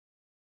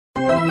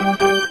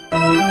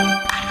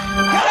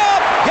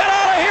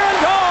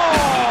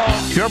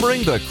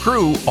Covering the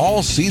Crew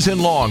all season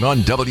long on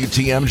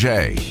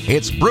WTMJ,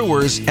 it's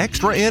Brewers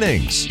Extra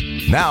Innings.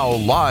 Now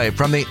live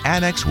from the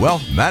Annex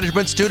Wealth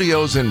Management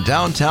Studios in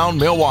downtown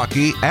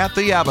Milwaukee at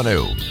the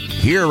Avenue.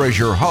 Here is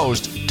your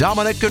host,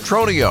 Dominic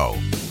Cotroneo.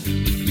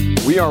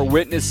 We are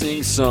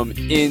witnessing some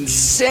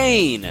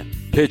insane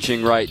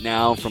pitching right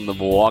now from the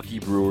Milwaukee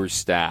Brewers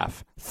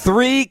staff.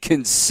 3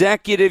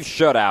 consecutive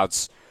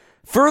shutouts.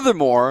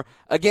 Furthermore,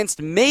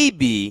 against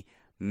maybe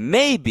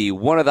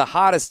one of the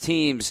hottest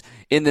teams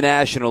in the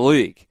National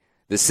League.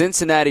 The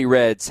Cincinnati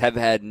Reds have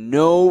had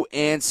no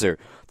answer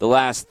the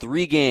last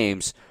 3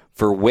 games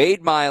for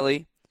Wade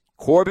Miley,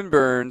 Corbin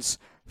Burnes,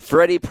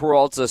 Freddie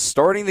Peralta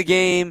starting the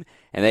game,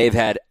 and they've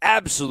had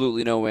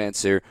absolutely no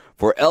answer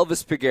for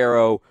Elvis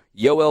Peguero,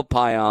 Yoel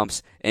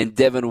Payamps, and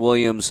Devin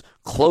Williams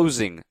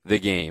closing the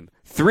game.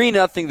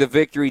 3-0 the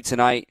victory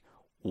tonight.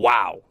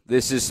 Wow,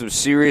 this is some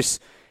serious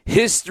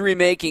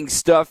history-making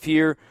stuff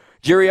here.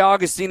 Jerry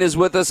Augustine is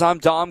with us. I'm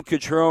Dom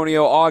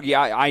Cotroneo. Augie,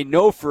 I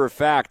know for a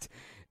fact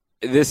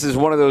this is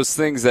one of those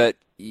things that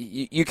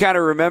you kind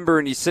of remember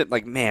and you sit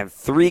like, man,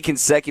 3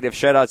 consecutive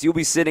shutouts. You'll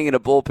be sitting in a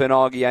bullpen,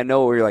 Augie, I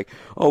know, where you're like,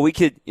 oh, we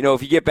could,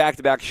 if you get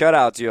back-to-back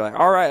shutouts, you're like,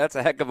 all right, that's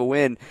a heck of a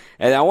win.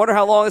 And I wonder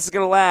how long this is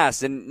going to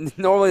last. And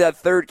normally that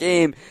third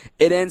game,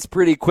 it ends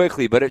pretty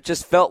quickly, but it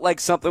just felt like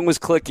something was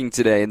clicking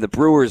today. And the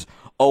Brewers,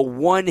 a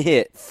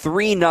one-hit,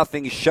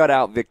 3-0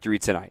 shutout victory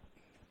tonight.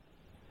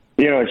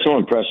 It's so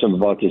impressive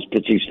about this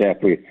pitching staff.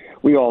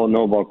 We all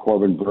know about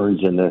Corbin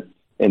Burnes and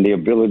the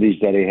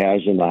abilities that he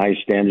has and the high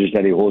standards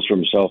that he holds for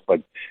himself.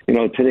 But,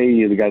 today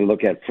you got to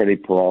look at Freddie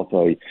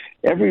Peralta.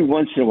 Every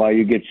once in a while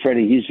you get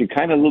Freddie. He's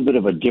kind of a little bit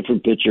of a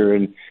different pitcher.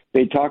 And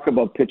they talk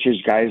about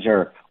pitchers, guys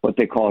are what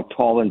they call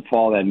tall and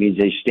fall. That means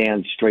they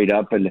stand straight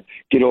up and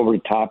get over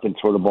the top and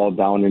throw the ball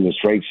down in the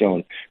strike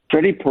zone.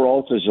 Freddie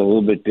Peralta is a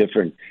little bit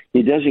different.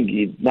 He's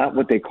not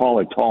what they call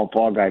a tall and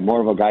fall guy,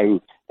 more of a guy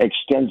who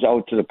extends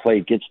out to the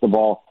plate, gets the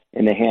ball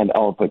in the hand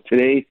out. But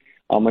today,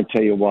 I'm going to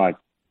tell you what,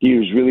 he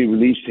was really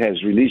released.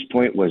 His release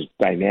point was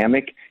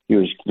dynamic. He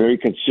was very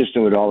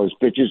consistent with all his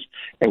pitches.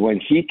 And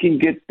when he can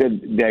get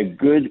that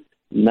good,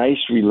 nice,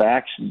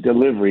 relaxed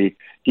delivery,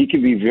 he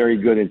can be very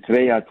good. And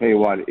today, I'll tell you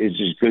what, is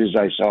as good as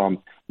I saw him.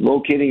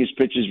 Locating his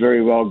pitches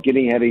very well,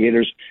 getting ahead of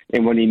hitters.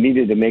 And when he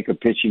needed to make a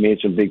pitch, he made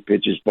some big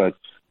pitches. But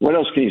what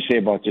else can you say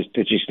about this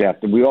pitching staff?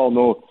 We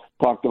all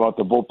talked about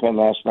the bullpen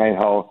last night,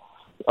 how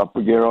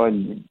Peguero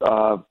and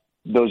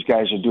those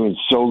guys are doing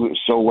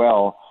so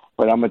well.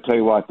 But I'm going to tell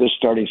you what, this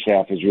starting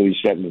staff is really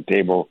setting the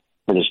table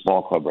for this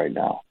ball club right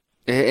now.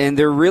 And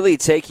they're really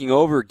taking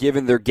over,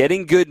 given they're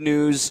getting good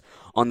news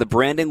on the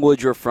Brandon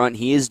Woodruff front.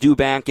 He is due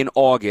back in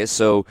August,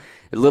 so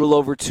a little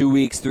over 2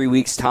 weeks, 3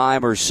 weeks'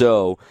 time or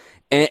so.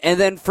 And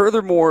then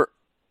furthermore,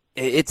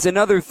 it's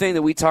another thing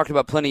that we talked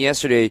about plenty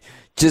yesterday.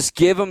 Just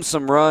give them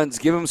some runs,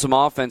 give them some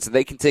offense, and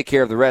they can take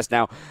care of the rest.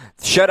 Now,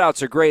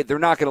 shutouts are great. They're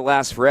not going to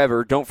last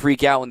forever. Don't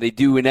freak out when they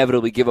do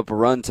inevitably give up a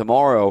run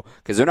tomorrow,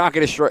 because they're not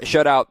going to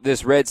shut out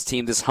this Reds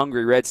team, this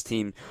hungry Reds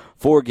team,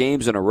 4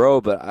 games in a row.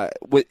 But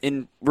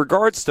in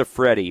regards to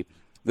Freddie,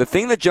 the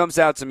thing that jumps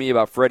out to me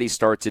about Freddie's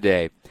start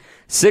today,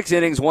 6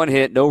 innings, 1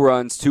 hit, no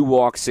runs, 2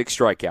 walks, 6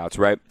 strikeouts,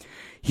 right?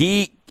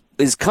 He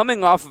is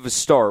coming off of a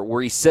start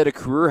where he set a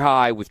career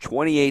high with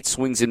 28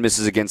 swings and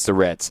misses against the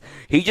Reds.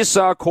 He just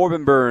saw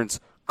Corbin Burnes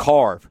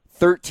carve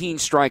 13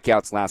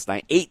 strikeouts last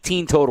night,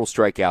 18 total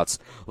strikeouts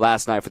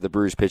last night for the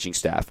Brewers pitching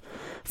staff.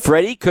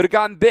 Freddie could have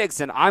gotten big,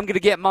 saying, I'm going to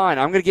get mine.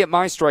 I'm going to get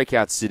my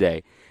strikeouts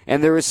today.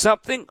 And there was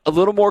something a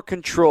little more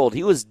controlled.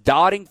 He was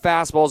dotting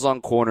fastballs on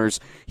corners.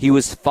 He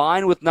was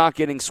fine with not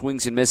getting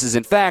swings and misses.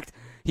 In fact,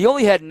 he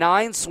only had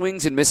 9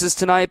 swings and misses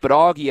tonight, but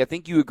Augie, I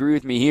think you agree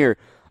with me here.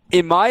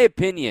 In my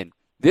opinion,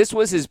 this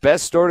was his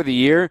best start of the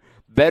year,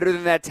 better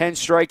than that 10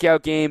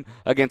 strikeout game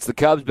against the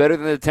Cubs, better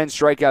than the 10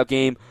 strikeout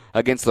game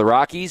against the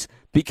Rockies,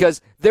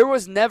 because there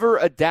was never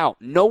a doubt.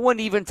 No one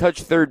even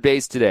touched third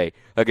base today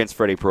against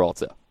Freddie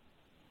Peralta.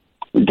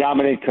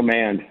 Dominant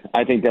command.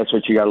 I think that's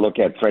what you got to look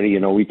at, Freddie.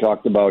 We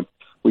talked about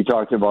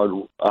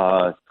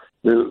the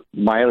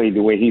Miley,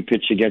 the way he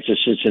pitched against the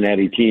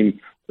Cincinnati team.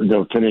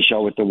 They'll finish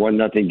out with the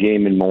 1-0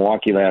 game in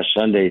Milwaukee last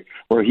Sunday,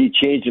 where he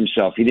changed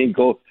himself. He didn't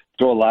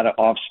throw a lot of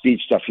off-speed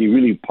stuff. He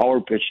really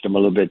power pitched him a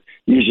little bit,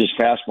 used his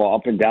fastball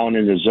up and down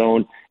in the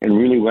zone, and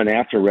really went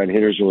after red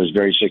hitters and was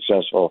very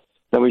successful.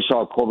 Then we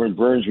saw Corbin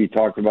Burnes. We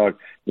talked about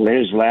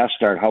his last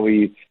start, how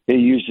he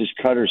used his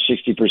cutter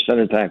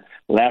 60% of the time.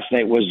 Last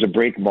night was the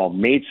break ball.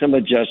 Made some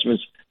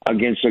adjustments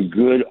against a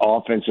good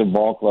offensive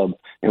ball club,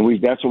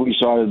 and that's what we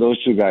saw of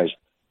those 2 guys.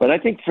 But I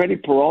think Freddie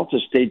Peralta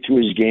stayed to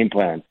his game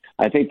plan.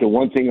 I think the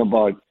one thing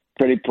about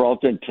Freddie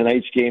Peralta in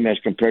tonight's game as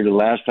compared to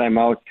last time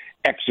out,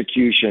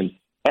 execution.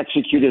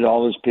 Executed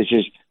all his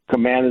pitches,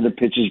 commanded the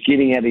pitches,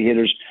 getting at the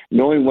hitters,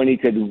 knowing when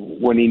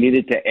he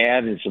needed to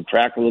add and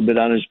subtract a little bit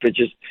on his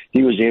pitches,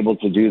 he was able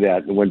to do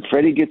that. And when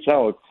Freddie gets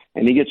out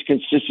and he gets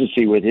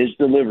consistency with his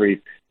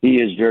delivery,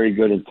 he is very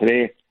good. And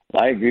today,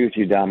 I agree with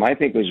you, Dom. I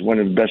think it was one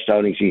of the best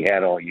outings he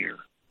had all year.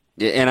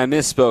 And I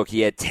misspoke.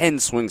 He had 10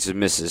 swings and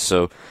misses,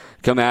 so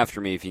come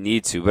after me if you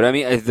need to. But, I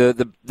mean,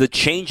 the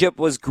changeup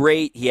was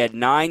great. He had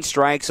 9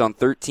 strikes on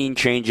 13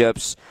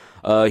 changeups.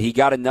 He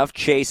got enough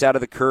chase out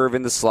of the curve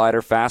in the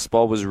slider.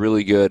 Fastball was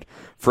really good.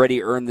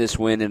 Freddie earned this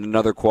win and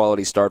another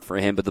quality start for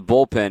him. But the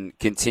bullpen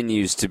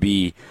continues to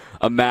be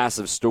a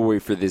massive story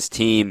for this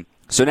team.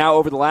 So now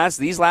over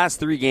these last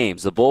 3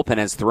 games, the bullpen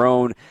has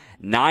thrown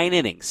 9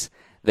 innings.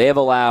 They have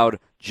allowed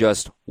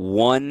just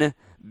 1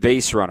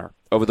 base runner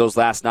over those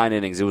last 9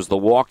 innings. It was the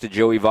walk to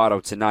Joey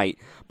Votto tonight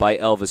by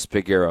Elvis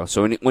Peguero.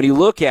 So when you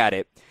look at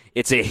it,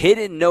 it's a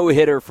hidden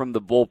no-hitter from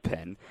the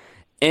bullpen.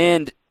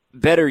 And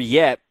better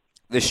yet,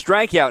 the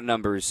strikeout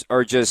numbers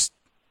are just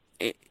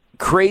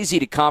crazy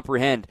to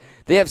comprehend.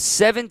 They have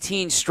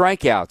 17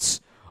 strikeouts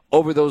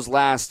over those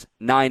last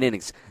 9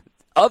 innings.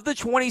 Of the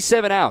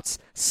 27 outs,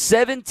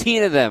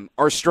 17 of them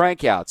are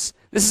strikeouts.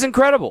 This is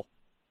incredible.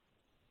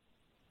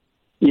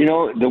 You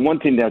know, the one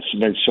thing that's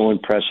been so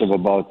impressive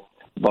about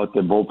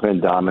the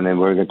bullpen dominant,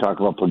 we're going to talk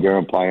about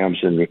Peguero,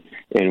 Payamps,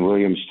 and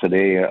Williams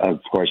today, of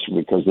course,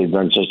 because they've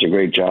done such a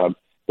great job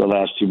the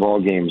last 2 ball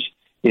games,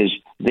 is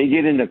they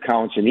get into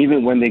counts, and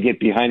even when they get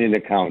behind in the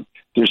count,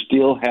 they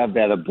still have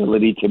that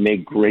ability to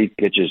make great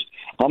pitches.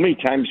 How many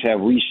times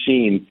have we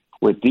seen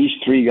with these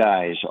 3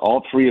 guys,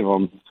 all 3 of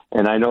them,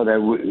 and I know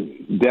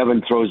that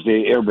Devin throws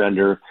the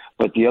airbender,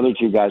 but the other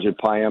 2 guys are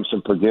Payamps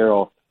and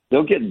Peguero,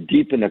 they'll get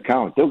deep in the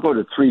count. They'll go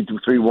to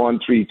 3-1,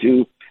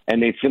 3-2,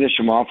 and they finish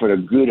them off with a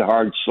good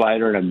hard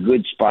slider and a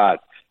good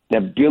spot. The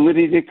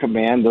ability to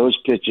command those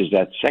pitches,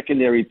 that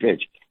secondary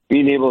pitch,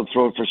 being able to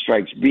throw it for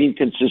strikes, being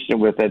consistent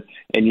with it,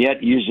 and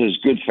yet uses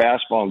good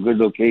fastball and good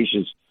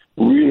locations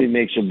really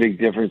makes a big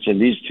difference.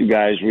 And these 2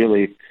 guys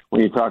really,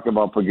 when you talk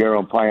about Peguero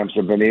and Payamps,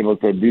 have been able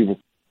to do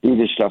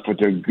this stuff with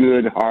their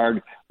good,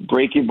 hard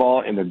breaking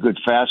ball and the good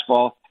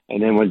fastball.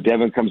 And then when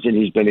Devin comes in,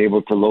 he's been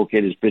able to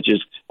locate his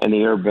pitches, and the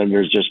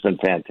airbender has just been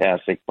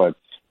fantastic. But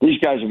these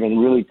guys have been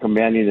really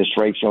commanding the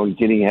strike zone,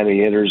 getting ahead of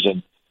hitters,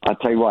 and I'll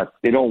tell you what,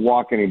 they don't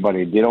walk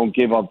anybody. They don't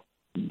give up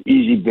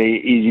easy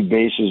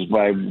bases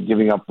by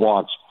giving up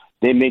walks.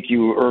 They make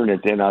you earn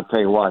it, and I'll tell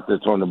you what, they're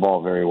throwing the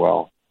ball very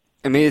well.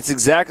 I mean, it's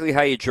exactly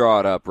how you draw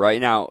it up,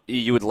 right? Now,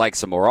 you would like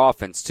some more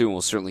offense, too, and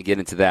we'll certainly get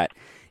into that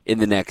in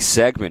the next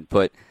segment.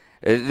 But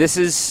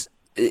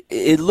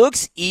it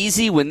looks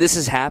easy when this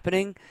is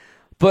happening.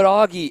 But,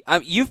 Augie,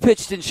 you've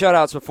pitched in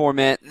shutouts before,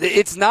 man.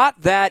 It's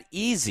not that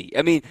easy.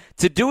 I mean,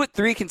 to do it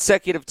 3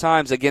 consecutive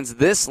times against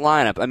this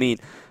lineup, I mean,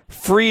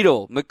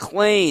 Friedel,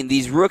 McLean,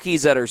 these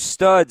rookies that are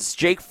studs.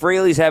 Jake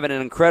Fraley's having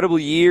an incredible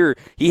year.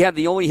 He had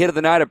the only hit of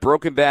the night, a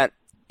broken bat,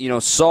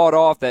 sawed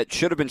off that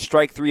should have been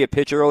strike 3 a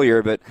pitch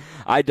earlier, but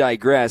I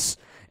digress.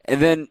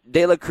 And then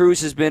De La Cruz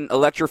has been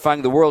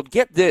electrifying the world.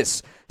 Get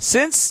this.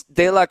 Since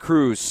De La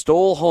Cruz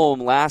stole home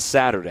last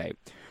Saturday,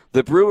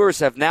 the Brewers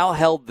have now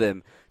held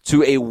them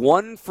to a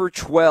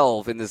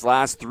 1-for-12 in his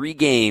last 3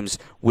 games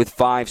with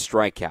 5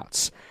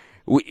 strikeouts.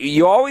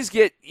 You always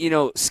get,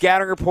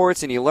 scouting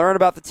reports, and you learn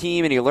about the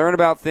team, and you learn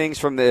about things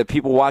from the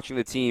people watching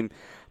the team.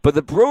 But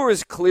the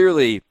Brewers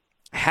clearly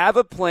have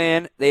a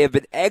plan. They have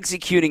been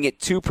executing it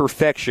to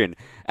perfection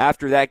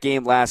after that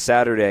game last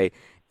Saturday.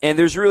 And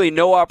there's really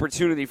no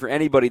opportunity for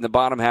anybody in the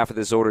bottom half of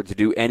this order to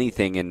do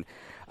anything. And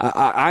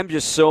I'm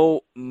just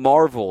so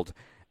marveled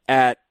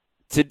to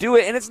do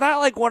it. And it's not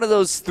like one of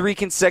those 3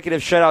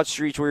 consecutive shutout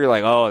streaks where you're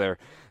like, oh,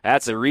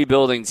 that's a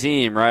rebuilding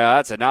team, right?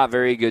 That's a not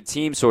very good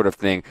team sort of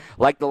thing.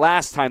 Like the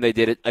last time they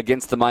did it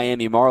against the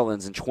Miami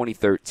Marlins in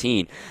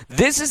 2013.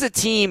 This is a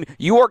team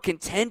you are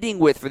contending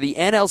with for the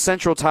NL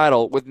Central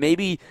title with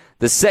maybe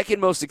the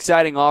second most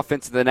exciting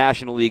offense in the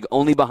National League,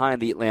 only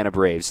behind the Atlanta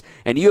Braves.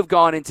 And you have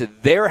gone into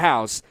their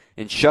house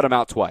and shut them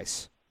out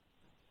twice.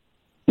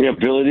 The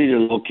ability to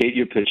locate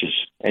your pitches.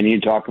 And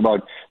you talk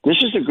about, this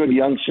is a good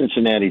young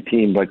Cincinnati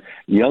team, but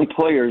young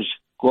players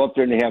go up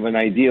there and they have an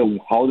idea of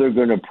how they're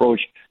going to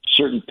approach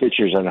certain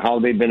pitchers and how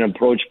they've been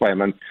approached by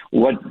them and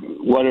what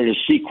are the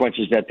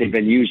sequences that they've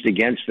been used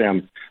against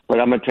them. But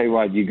I'm going to tell you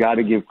what, you got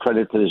to give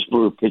credit to this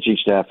Brewer pitching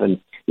staff. And,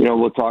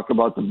 we'll talk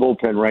about the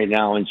bullpen right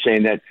now and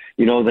saying that,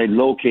 they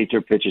locate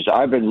their pitches.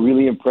 I've been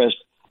really impressed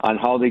on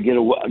how they get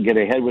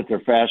ahead with their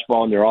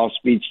fastball and their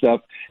off-speed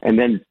stuff, and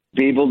then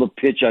be able to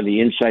pitch on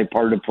the inside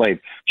part of the plate.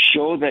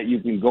 Show that you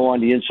can go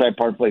on the inside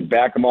part of the plate,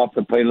 back them off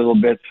the plate a little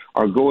bit,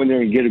 or go in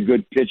there and get a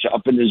good pitch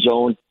up in the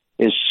zone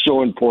is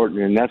so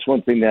important. And that's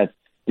one thing that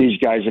these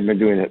guys have been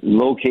doing, it,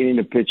 locating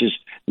the pitches,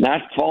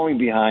 not falling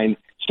behind.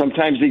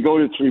 Sometimes they go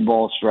to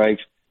 3-ball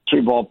strikes,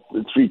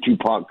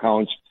 3-2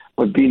 counts,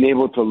 but being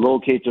able to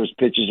locate those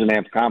pitches and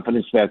have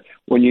confidence that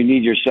when you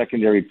need your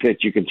secondary pitch,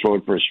 you can throw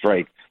it for a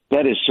strike.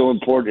 That is so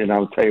important, and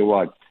I'll tell you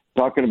what,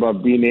 talking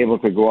about being able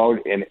to go out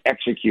and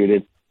execute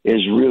it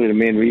is really the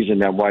main reason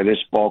that why this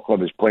ball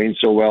club is playing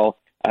so well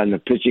on the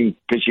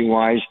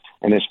pitching-wise,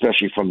 and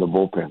especially from the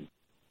bullpen.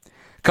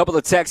 Couple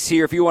of texts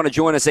here. If you want to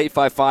join us,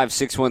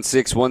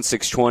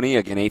 855-616-1620.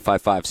 Again,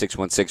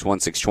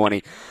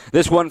 855-616-1620.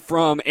 This one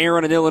from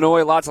Aaron in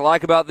Illinois. Lots to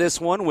like about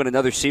this one. Win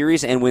another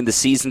series and win the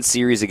season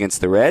series against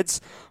the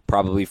Reds.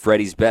 Probably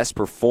Freddie's best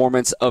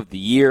performance of the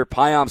year.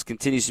 Pyoms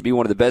continues to be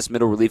one of the best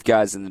middle relief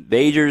guys in the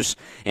majors.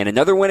 And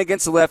another win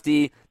against the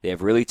lefty. They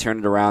have really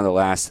turned it around the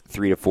last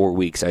 3 to 4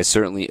 weeks. I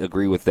certainly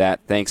agree with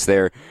that. Thanks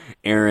there,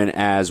 Aaron,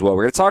 as well.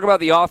 We're going to talk about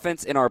the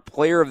offense and our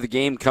player of the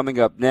game coming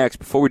up next.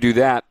 Before we do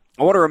that,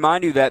 I want to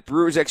remind you that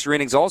Brewers Extra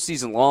Innings all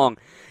season long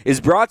is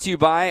brought to you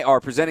by our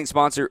presenting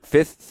sponsor,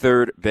 Fifth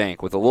Third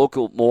Bank. With a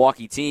local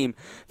Milwaukee team,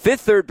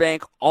 Fifth Third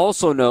Bank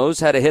also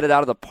knows how to hit it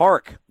out of the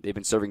park. They've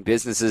been serving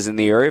businesses in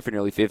the area for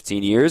nearly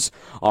 15 years,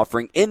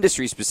 offering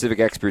industry-specific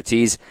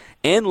expertise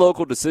and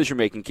local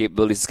decision-making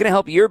capabilities. It's going to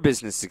help your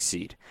business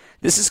succeed.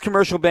 This is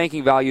commercial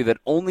banking value that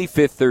only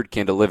Fifth Third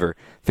can deliver.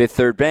 Fifth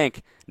Third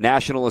Bank,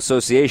 National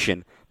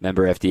Association,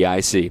 member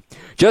FDIC.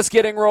 Just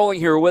getting rolling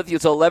here with you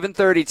till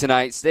 11:30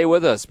 tonight. Stay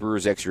with us,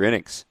 Brewers Extra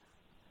Innings.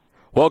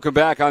 Welcome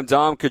back. I'm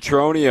Dom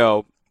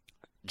Cotroneo.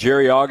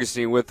 Jerry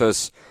Augustine with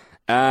us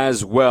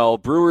as well.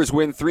 Brewers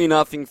win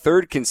 3-0,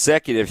 third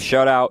consecutive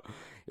shutout.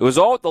 It was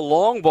all at the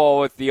long ball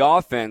with the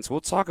offense.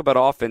 We'll talk about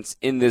offense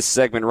in this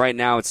segment. Right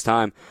now it's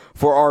time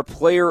for our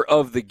player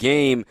of the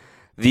game.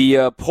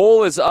 The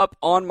poll is up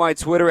on my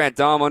Twitter at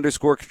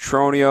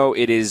Dom_Cotroneo.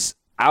 It is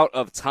out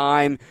of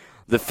time.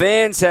 The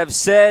fans have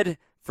said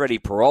Freddie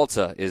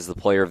Peralta is the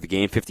player of the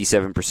game.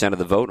 57% of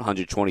the vote.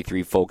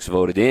 123 folks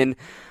voted in.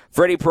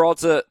 Freddie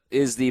Peralta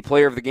is the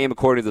player of the game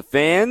according to the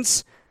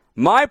fans.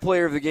 My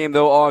player of the game,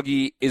 though,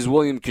 Augie, is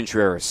William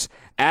Contreras.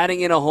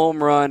 Adding in a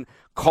home run,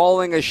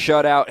 calling a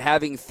shutout,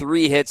 having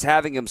 3 hits,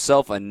 having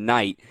himself a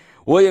night.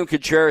 William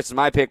Contreras is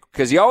my pick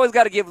because you always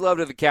got to give love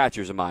to the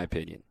catchers, in my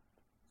opinion.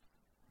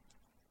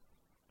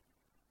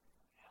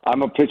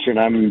 I'm a pitcher, and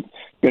I'm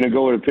going to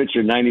go with a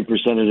pitcher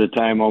 90% of the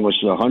time,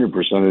 almost 100%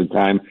 of the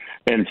time.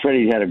 And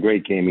Freddie had a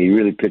great game. He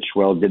really pitched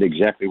well, did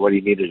exactly what he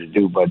needed to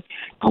do. But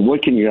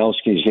what else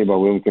can you say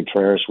about William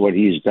Contreras, what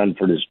he's done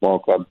for this ball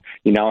club?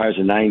 He now has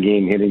a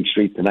 9-game hitting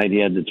streak. Tonight he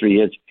had the 3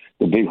 hits,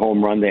 the big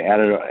home run. They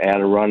added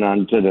a run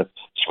onto the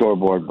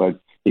scoreboard. But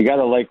you got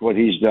to like what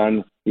he's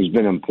done. He's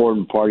been an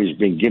important part. He's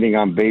been getting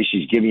on base.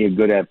 He's giving you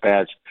good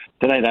at-bats.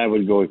 Tonight I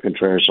would go with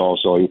Contreras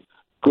also.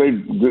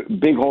 Great,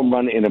 big home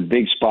run in a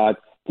big spot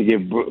to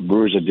give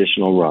Brewers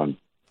additional run.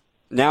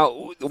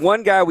 Now,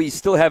 one guy we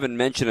still haven't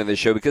mentioned on this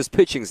show because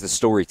pitching's the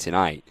story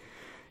tonight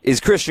is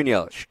Christian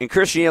Yelich. And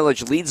Christian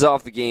Yelich leads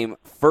off the game,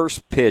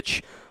 first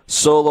pitch,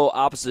 solo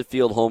opposite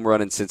field home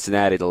run in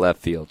Cincinnati to left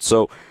field.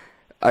 So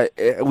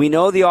we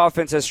know the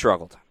offense has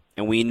struggled,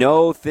 and we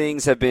know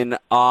things have been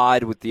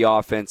odd with the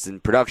offense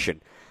and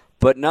production.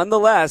 But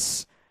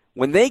nonetheless,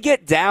 when they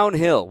get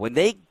downhill, when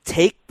they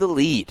take the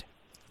lead,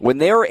 when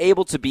they are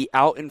able to be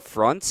out in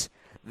front,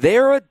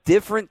 they're a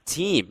different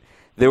team.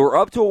 They were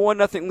up to a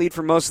 1-0 lead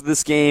for most of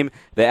this game.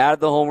 They added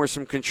the homers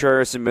from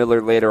Contreras and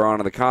Miller later on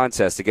in the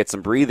contest to get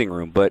some breathing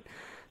room. But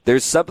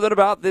there's something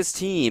about this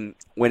team,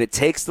 when it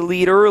takes the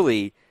lead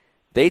early,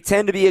 they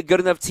tend to be a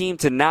good enough team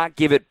to not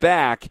give it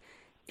back.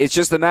 It's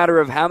just a matter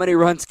of how many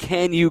runs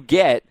can you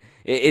get.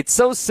 It's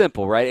so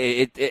simple,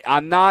 right?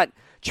 I'm not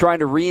trying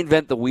to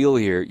reinvent the wheel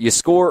here. You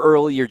score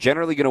early, you're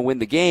generally going to win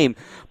the game,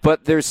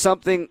 but there's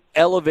something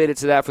elevated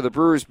to that for the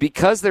Brewers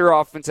because their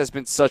offense has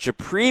been such a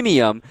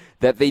premium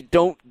that they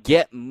don't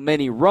get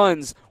many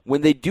runs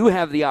when they do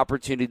have the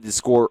opportunity to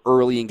score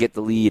early and get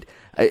the lead.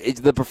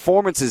 The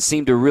performances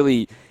seem to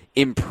really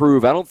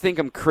improve. I don't think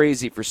I'm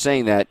crazy for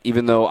saying that,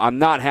 even though I'm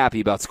not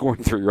happy about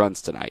scoring 3 runs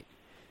tonight.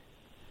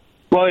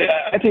 Well,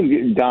 I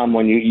think, Dom,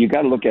 when you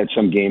got to look at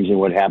some games and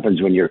what happens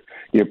when you're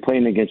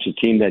playing against a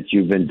team that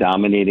you've been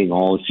dominating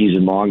all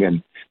season long,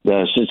 and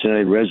the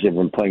Cincinnati Reds have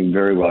been playing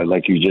very well.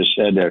 Like you just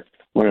said, they're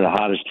one of the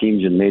hottest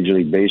teams in Major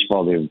League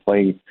Baseball. They've been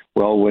playing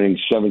well, winning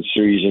 7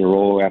 series in a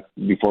row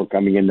before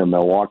coming into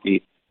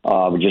Milwaukee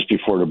just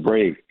before the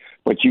break.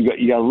 But you got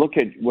to look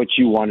at what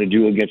you want to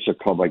do against a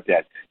club like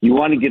that. You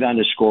want to get on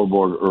the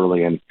scoreboard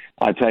early, and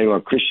I tell you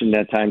what, Christian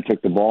that time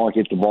took the ball,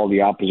 hit the ball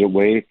the opposite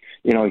way.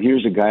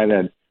 Here's a guy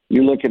that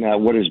you're looking at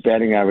what his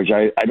batting average.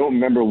 I don't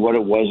remember what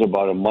it was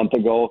about a month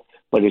ago,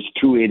 but it's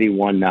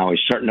 281 now. He's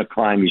starting to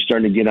climb. He's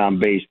starting to get on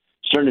base,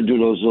 starting to do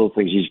those little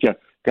things. He's got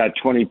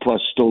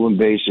 20-plus stolen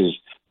bases.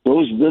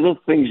 Those little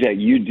things that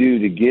you do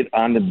to get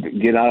on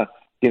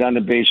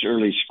the base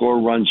early, score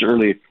runs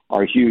early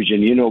are huge.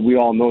 And, we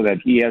all know that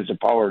he has the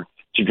power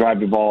to drive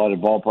the ball out of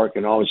the ballpark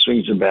and always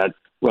swings the bat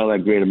well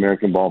at Great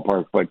American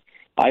Ballpark. But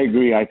I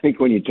agree. I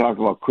think when you talk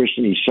about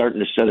Christian, he's starting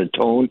to set a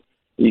tone.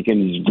 He's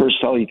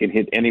versatile. He can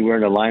hit anywhere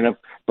in the lineup.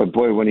 But,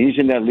 boy, when he's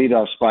in that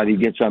leadoff spot, he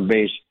gets on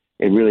base.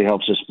 It really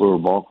helps us Brewer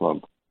ball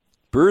club.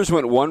 Brewers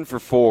went 1 for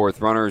 4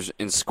 with runners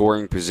in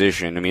scoring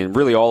position. I mean,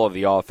 really all of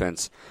the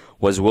offense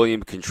was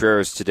William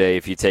Contreras today,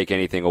 if you take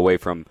anything away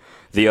from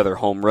the other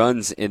home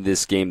runs in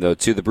this game, though,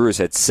 too. The Brewers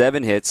had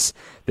 7 hits.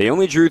 They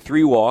only drew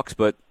 3 walks,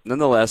 but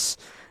nonetheless,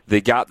 they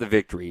got the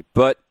victory.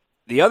 But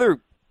the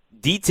other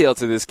detail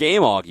to this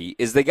game, Augie,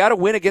 is they got to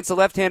win against a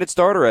left-handed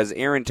starter, as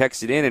Aaron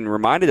texted in and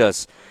reminded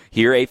us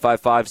here,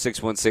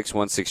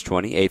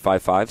 855-616-1620,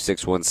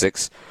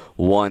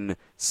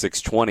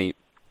 855-616-1620.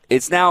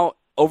 It's now,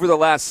 over the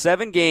last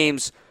 7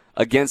 games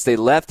against a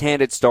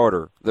left-handed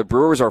starter, the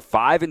Brewers are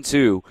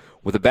 5-2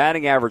 with a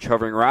batting average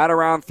hovering right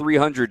around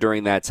 300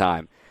 during that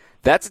time.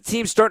 That's a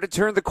team starting to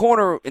turn the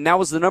corner, and that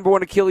was the number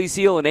one Achilles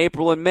heel in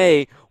April and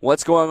May.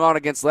 What's going on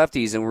against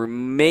lefties? And we're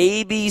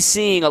maybe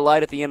seeing a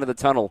light at the end of the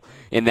tunnel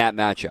in that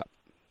matchup.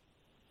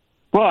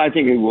 Well, I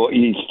think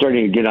he's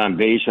starting to get on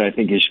base, and I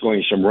think he's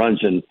scoring some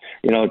runs. And,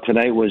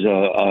 tonight was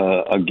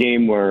a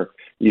game where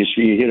you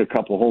hit a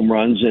couple home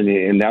runs,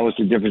 and that was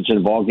the difference in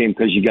the ball game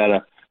because you got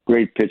a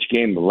great pitch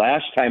game. The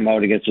last time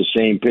out against the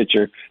same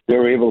pitcher, they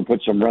were able to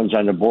put some runs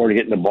on the board,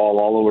 hitting the ball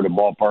all over the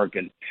ballpark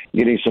and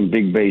getting some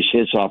big base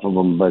hits off of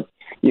them. But,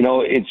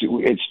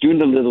 it's doing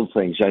the little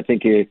things. I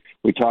think we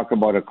talk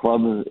about a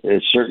club,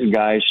 certain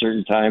guys,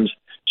 certain times,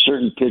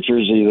 certain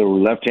pitchers, either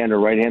left-hander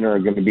or right-hander, are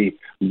going to be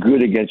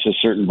good against a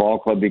certain ball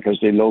club because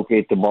they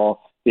locate the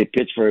ball, they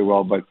pitch very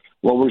well. But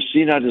what we're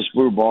seeing out of this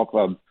Brewer ball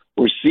club,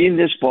 we're seeing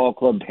this ball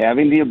club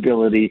having the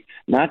ability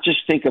not just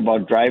think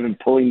about driving,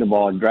 pulling the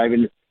ball, and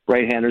driving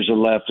right-handers to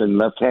left and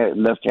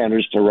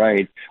left-handers to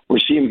right. We're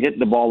seeing them hitting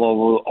the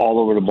ball all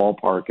over the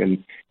ballpark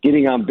and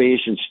getting on base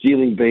and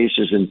stealing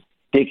bases and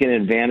taking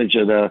advantage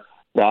of the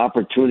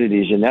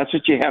opportunities. And that's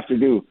what you have to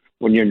do.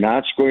 When you're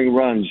not scoring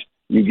runs,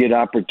 you get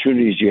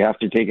opportunities. You have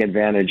to take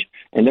advantage.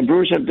 And the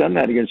Brewers have done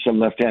that against some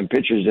left-hand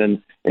pitchers,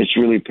 and it's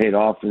really paid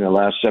off in the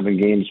last 7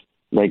 games,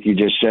 like you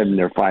just said, and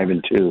they're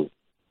 5-2.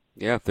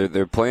 Yeah,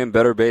 they're playing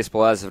better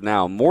baseball as of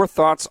now. More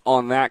thoughts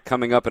on that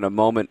coming up in a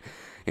moment,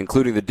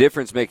 including the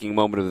difference-making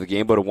moment of the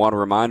game. But I want to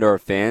remind our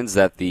fans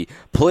that the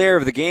player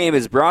of the game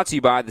is brought to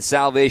you by the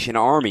Salvation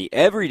Army.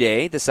 Every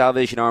day, the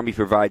Salvation Army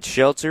provides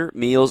shelter,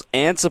 meals,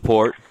 and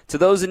support to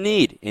those in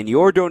need, and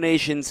your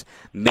donations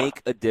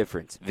make a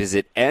difference.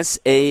 Visit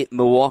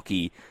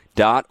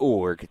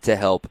samilwaukee.org to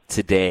help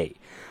today.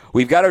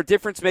 We've got our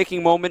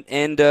difference-making moment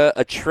and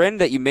a trend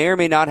that you may or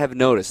may not have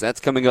noticed. That's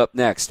coming up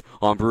next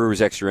on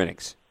Brewers Extra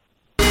Innings.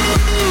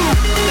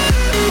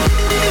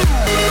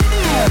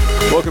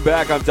 Welcome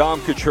back. I'm Dom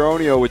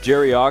Cotroneo with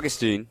Jerry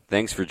Augustine.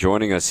 Thanks for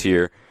joining us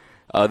here.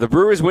 The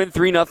Brewers win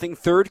 3-0,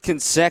 third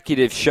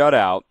consecutive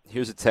shutout.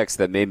 Here's a text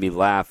that made me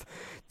laugh.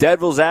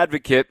 Devil's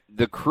advocate,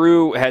 the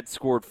Crew had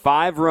scored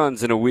 5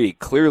 runs in a week.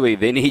 Clearly,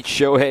 they need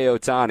Shohei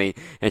Ohtani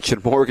and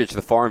should mortgage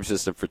the farm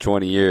system for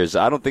 20 years.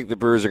 I don't think the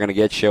Brewers are going to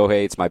get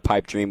Shohei. It's my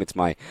pipe dream. It's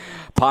my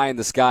pie in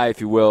the sky, if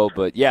you will.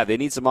 But, yeah, they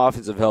need some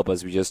offensive help,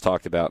 as we just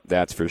talked about.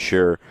 That's for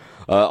sure.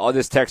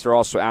 This texter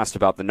also asked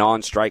about the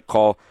non-strike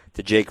call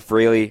to Jake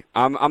Fraley.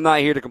 I'm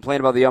not here to complain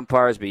about the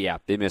umpires, but, yeah,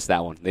 they missed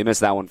that one. They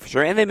missed that one for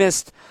sure. And they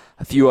missed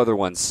a few other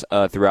ones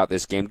throughout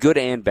this game, good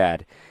and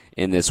bad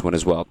in this one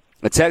as well.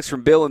 A text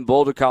from Bill in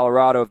Boulder,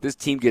 Colorado. If this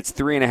team gets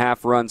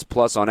 3.5 runs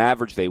plus on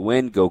average, they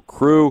win. Go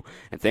Crew.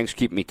 And thanks for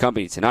keeping me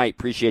company tonight.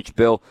 Appreciate you,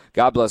 Bill.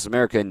 God bless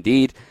America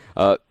indeed.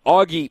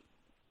 Augie,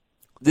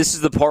 this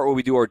is the part where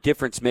we do our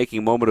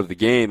difference-making moment of the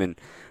game. And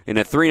in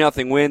a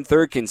 3-0 win,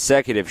 third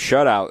consecutive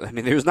shutout, I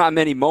mean, there's not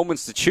many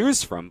moments to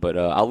choose from. But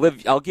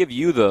I'll give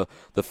you the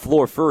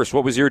floor first.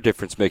 What was your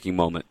difference-making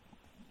moment?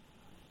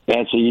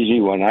 That's an easy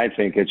one. I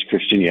think it's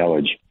Christian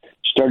Yelich.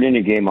 Starting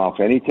the game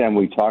off. Anytime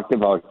we talked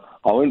about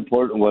how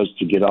important it was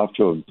to get off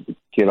to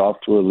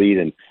a lead,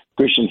 and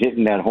Christian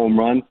hitting that home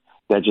run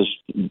that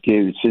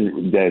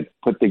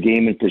put the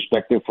game in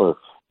perspective for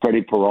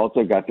Freddie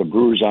Peralta, got the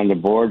Brewers on the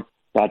board,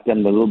 got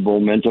them the little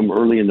momentum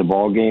early in the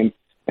ball game.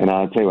 And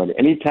I'll tell you what,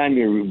 anytime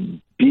you're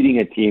beating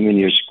a team and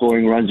you're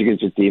scoring runs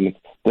against a team,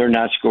 they're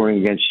not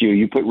scoring against you.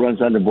 You put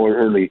runs on the board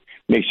early,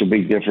 makes a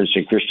big difference,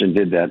 and Christian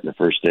did that in the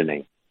first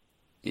inning.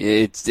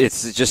 It's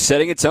just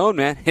setting a tone,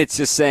 man. It's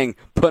just saying,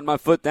 putting my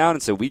foot down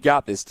and say, we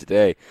got this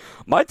today.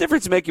 My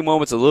difference-making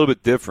moment's a little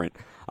bit different.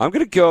 I'm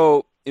going to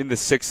go in the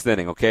 6th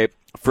inning, okay?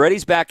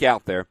 Freddie's back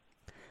out there,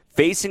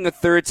 facing a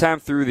third time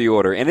through the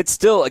order, and it's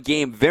still a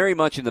game very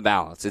much in the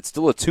balance. It's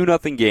still a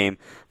 2-0 game.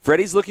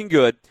 Freddie's looking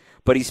good,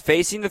 but he's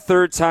facing the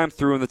third time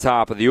through in the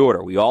top of the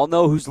order. We all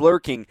know who's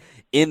lurking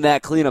in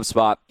that cleanup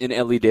spot in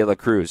Elly De La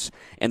Cruz.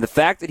 And the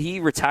fact that he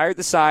retired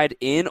the side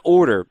in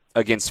order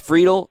against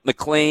Friedel,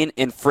 McLean,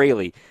 and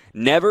Fraley,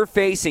 never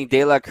facing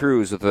De La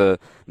Cruz with a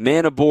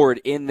man aboard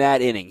in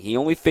that inning. He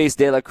only faced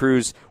De La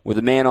Cruz with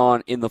a man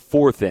on in the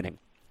 4th inning.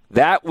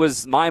 That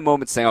was my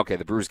moment saying, okay,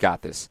 the Brewers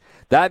got this.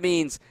 That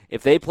means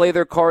if they play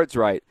their cards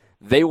right,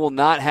 they will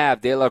not have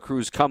De La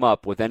Cruz come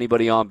up with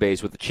anybody on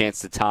base with a chance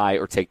to tie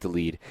or take the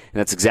lead. And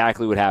that's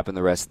exactly what happened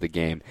the rest of the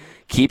game.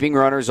 Keeping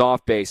runners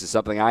off base is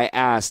something I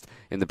asked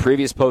in the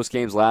previous post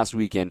games last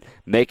weekend,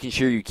 making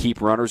sure you keep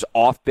runners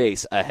off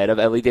base ahead of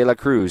Elly De La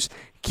Cruz.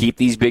 Keep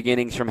these big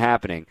innings from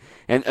happening.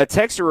 And a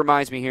texter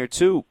reminds me here,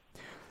 too,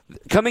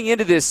 coming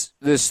into this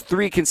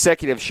 3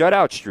 consecutive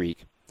shutout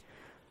streak,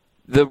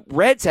 the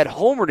Reds had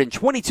homered in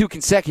 22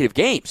 consecutive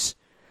games.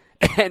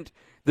 And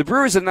the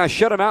Brewers have now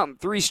shut them out in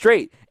 3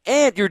 straight.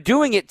 And you're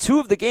doing it 2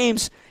 of the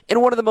games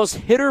in one of the most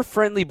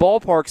hitter-friendly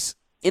ballparks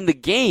in the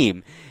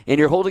game, and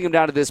you're holding them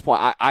down to this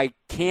point. I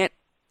can't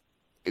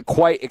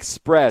quite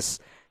express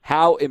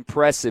how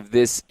impressive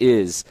this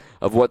is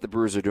of what the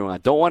Brewers are doing. I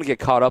don't want to get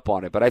caught up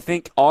on it, but I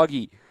think,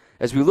 Augie,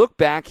 as we look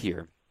back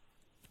here,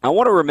 I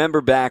want to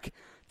remember back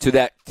to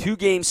that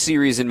 2-game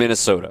series in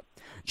Minnesota,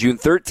 June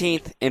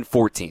 13th and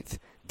 14th.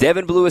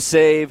 Devin blew a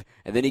save,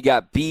 and then he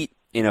got beat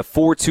in a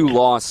 4-2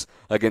 loss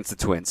against the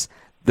Twins.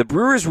 The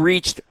Brewers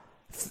reached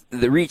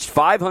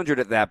 500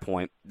 at that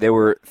point. They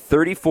were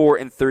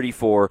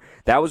 34-34.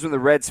 That was when the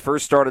Reds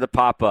first started to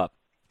pop up.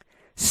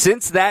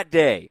 Since that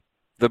day,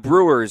 the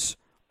Brewers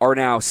are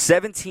now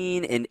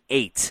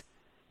 17-8.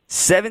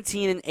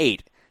 17-8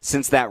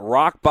 since that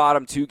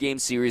rock-bottom 2-game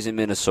series in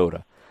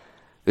Minnesota.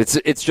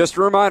 It's just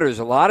a reminder. There's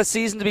a lot of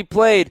season to be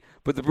played,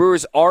 but the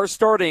Brewers are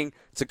starting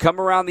to come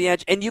around the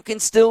edge, and you can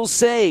still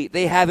say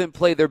they haven't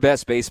played their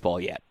best baseball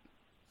yet.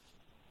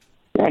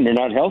 Yeah, and they're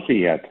not healthy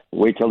yet.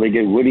 Wait till they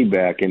get Woody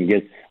back and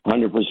get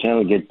 100%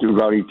 and get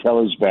Rowdy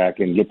Tellers back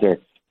and get their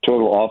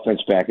total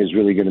offense back is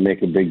really going to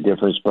make a big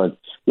difference. But,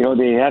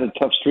 they had a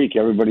tough streak.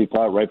 Everybody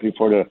thought right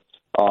before the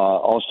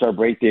All-Star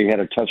break they had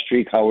a tough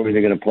streak. How were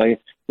they going to play?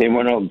 They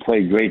went out and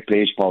played great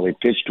baseball. They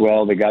pitched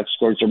well. They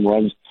scored some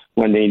runs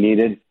when they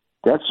needed.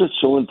 That's what's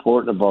so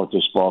important about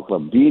this ball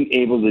club, being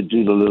able to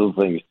do the little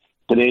things.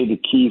 Today, the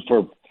key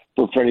for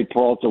Freddie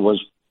Peralta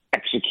was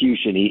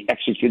execution. He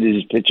executed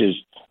his pitches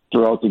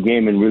throughout the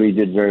game and really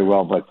did very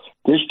well. But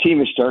this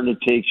team is starting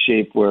to take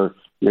shape where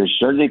they're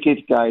starting to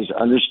get guys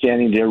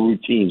understanding their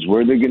routines,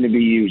 where they're going to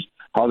be used,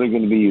 how they're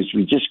going to be used.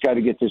 We just got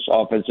to get this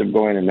offensive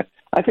going. And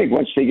I think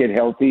once they get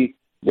healthy,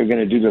 they're going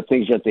to do the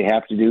things that they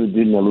have to do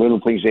the little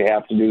things they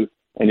have to do,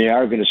 and they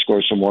are going to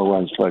score some more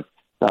runs. But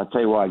I'll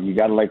tell you what, you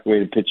got to like the way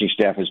the pitching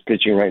staff is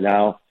pitching right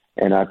now.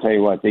 And I'll tell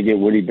you what, they get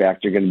Woody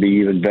back, they're going to be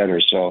even better.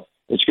 So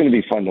it's going to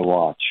be fun to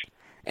watch.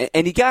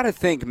 And you got to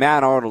think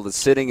Matt Arnold is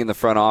sitting in the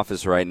front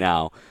office right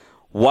now,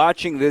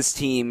 watching this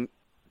team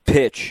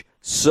pitch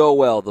so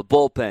well, the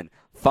bullpen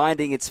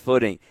finding its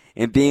footing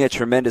and being a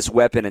tremendous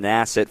weapon and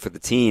asset for the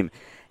team.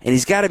 And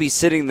he's got to be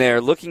sitting there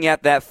looking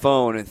at that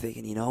phone and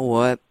thinking, you know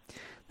what,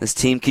 this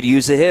team could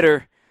use a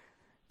hitter.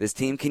 This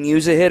team can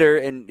use a hitter,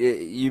 and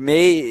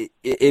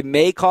it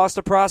may cost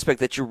a prospect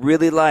that you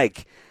really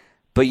like.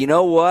 But you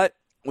know what?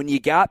 When you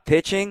got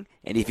pitching,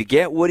 and if you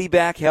get Woody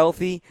back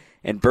healthy,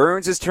 and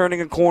Burns is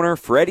turning a corner,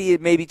 Freddie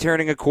may be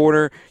turning a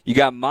corner, you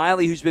got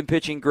Miley who's been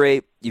pitching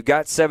great, you've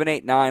got 7,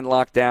 8, 9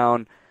 locked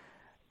down,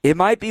 it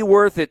might be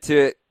worth it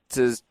to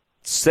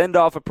send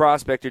off a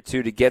prospect or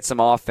two to get some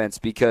offense,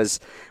 because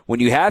when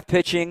you have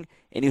pitching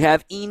and you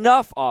have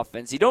enough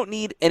offense, you don't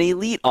need an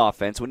elite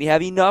offense. When you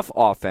have enough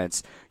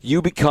offense,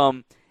 you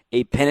become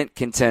a pennant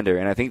contender.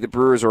 And I think the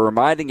Brewers are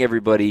reminding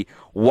everybody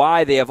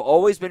why they have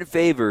always been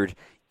favored,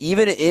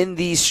 even in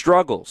these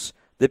struggles.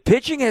 The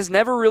pitching has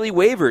never really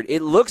wavered.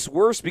 It looks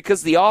worse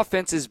because the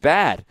offense is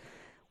bad.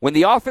 When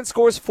the offense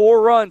scores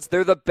 4 runs,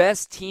 they're the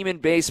best team in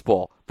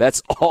baseball.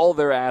 That's all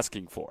they're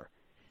asking for.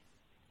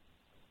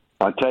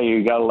 I'll tell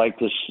you got to like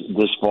this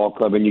ball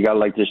club, and you got to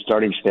like this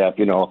starting staff.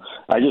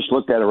 I just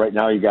looked at it right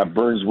now. You got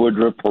Burns,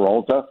 Woodruff,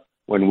 Peralta.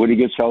 When Woody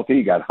gets healthy,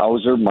 you got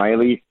Hauser,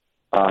 Miley,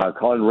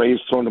 Colin Ray's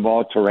throwing the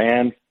ball,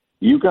 Turan.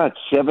 You got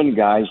 7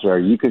 guys there.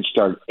 You can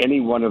start any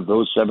one of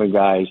those 7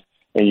 guys,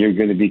 and you're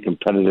going to be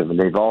competitive. And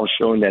they've all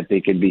shown that they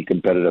can be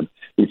competitive.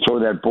 You throw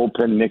that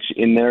bullpen mix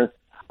in there,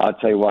 I'll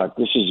tell you what,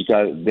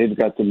 they've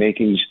got the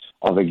makings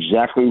of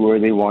exactly where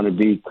they want to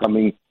be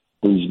coming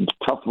these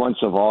tough months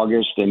of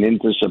August and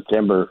into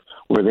September,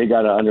 where they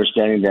got an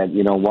understanding that,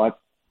 you know what,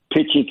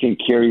 pitching can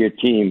carry a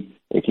team.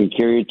 It can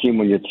carry a team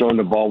when you're throwing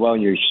the ball well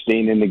and you're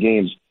staying in the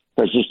games,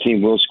 because this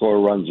team will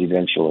score runs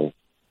eventually.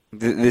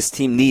 This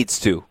team needs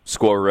to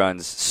score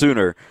runs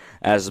sooner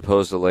as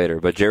opposed to later.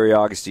 But Jerry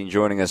Augustine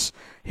joining us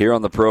here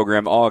on the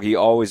program. Augie,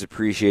 always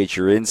appreciate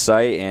your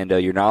insight and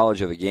your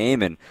knowledge of the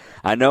game. And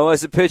I know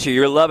as a pitcher,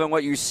 you're loving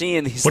what you're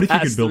seeing these What if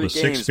last you could build 3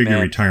 a games, six-figure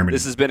man. retirement?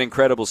 This has been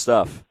incredible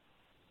stuff.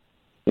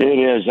 It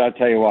is. I'll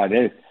tell you what.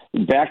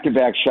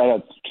 Back-to-back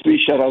shutouts,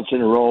 3 shutouts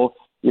in a row.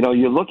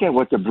 You look at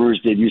what the Brewers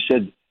did. You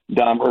said,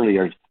 Dom,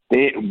 earlier,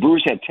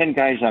 Brewers had 10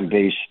 guys on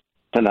base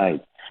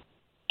tonight.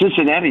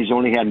 Cincinnati's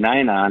only had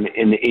 9 on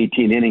in the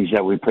 18 innings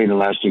that we played in the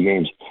last 2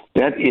 games.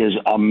 That is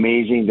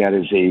amazing. That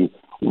is a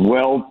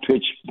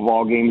well-pitched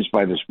ball games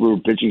by the Brewer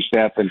pitching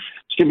staff, and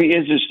it's going to be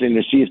interesting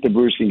to see if the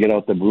Brewers can get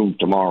out the broom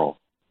tomorrow.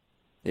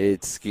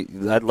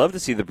 I'd love to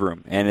see the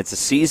broom, and it's a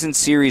season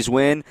series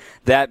win.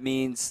 That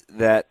means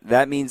that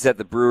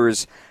the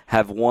Brewers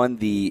have won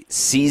the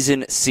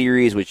season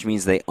series, which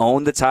means they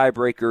own the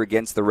tiebreaker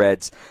against the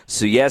Reds.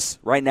 So yes,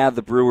 right now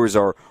the Brewers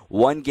are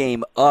 1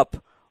 game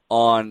up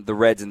on the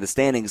Reds in the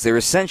standings. They're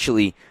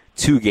essentially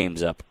 2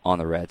 games up on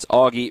the Reds.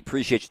 Augie,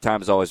 appreciate your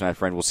time as always, my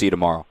friend. We'll see you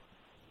tomorrow.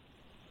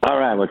 All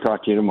right, we'll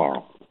talk to you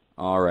tomorrow.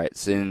 All right.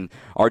 So in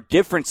our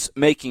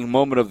difference-making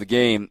moment of the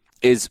game,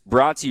 is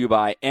brought to you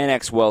by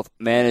Annex Wealth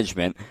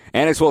Management.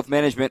 Annex Wealth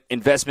Management,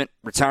 investment,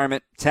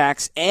 retirement,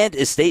 tax, and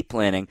estate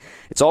planning.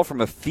 It's all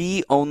from a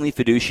fee-only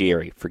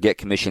fiduciary. Forget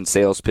commission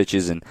sales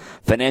pitches and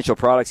financial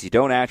products you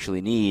don't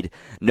actually need.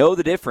 Know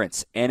the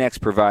difference. Annex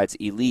provides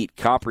elite,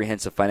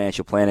 comprehensive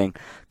financial planning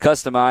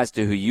customized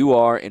to who you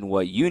are and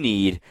what you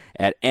need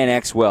at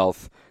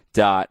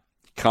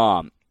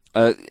annexwealth.com.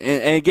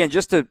 And again,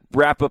 just to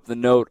wrap up the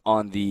note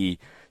on the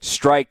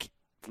strike,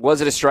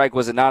 was it a strike?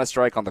 Was it not a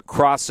strike? On the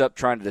cross-up,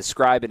 trying to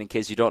describe it in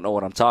case you don't know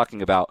what I'm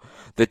talking about.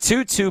 The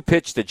 2-2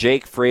 pitch to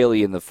Jake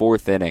Fraley in the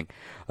fourth inning.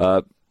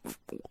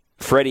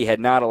 Freddie had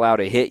not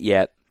allowed a hit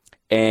yet,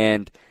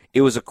 and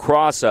it was a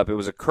cross-up. It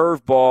was a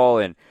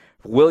curveball, and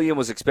William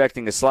was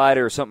expecting a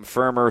slider or something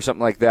firmer or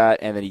something like that,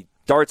 and then he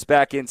darts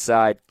back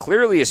inside.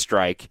 Clearly a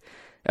strike.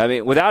 I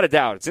mean, without a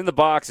doubt. It's in the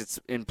box. It's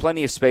in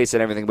plenty of space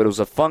and everything, but it was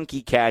a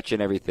funky catch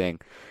and everything,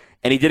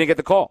 and he didn't get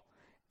the call.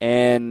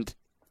 And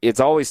it's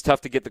always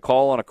tough to get the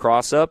call on a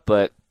cross-up,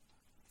 but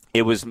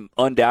it was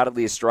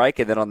undoubtedly a strike.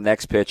 And then on the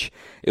next pitch,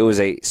 it was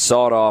a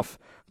sawed-off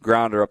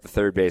grounder up the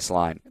third base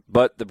line.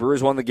 But the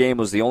Brewers won the game.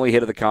 It was the only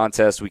hit of the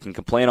contest. We can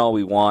complain all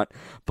we want,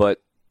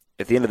 but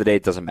at the end of the day,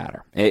 it doesn't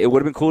matter. It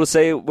would have been cool to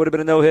say it would have been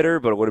a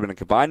no-hitter, but it would have been a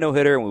combined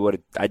no-hitter, and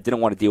I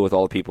didn't want to deal with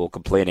all the people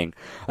complaining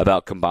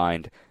about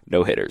combined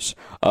no-hitters.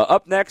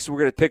 Up next, we're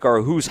going to pick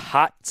our Who's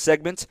Hot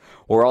segment.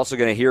 We're also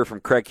going to hear from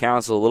Craig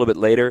Counsell a little bit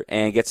later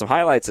and get some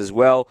highlights as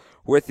well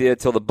with you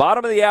till the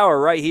bottom of the hour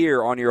right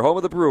here on your home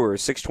of the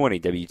Brewers,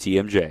 620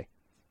 WTMJ.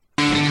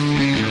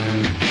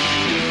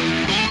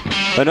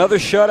 Another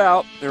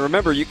shutout. And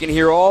remember, you can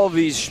hear all of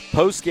these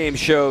post-game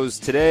shows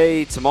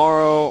today,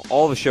 tomorrow,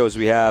 all the shows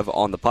we have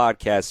on the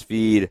podcast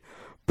feed.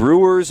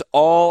 Brewers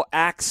All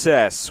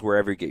Access,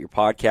 wherever you get your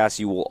podcasts.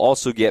 You will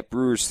also get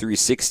Brewers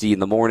 360 in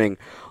the morning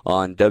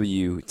on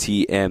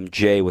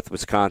WTMJ with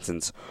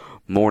Wisconsin's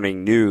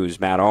Morning News.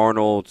 Matt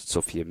Arnold,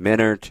 Sophia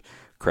Minert,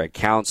 Craig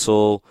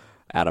Counsell,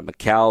 Adam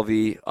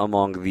McCalvey,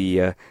 among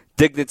the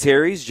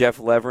dignitaries. Jeff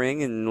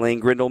Levering and Lane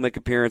Grindle make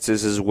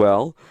appearances as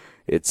well.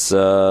 It's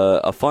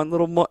a fun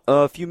little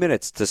few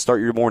minutes to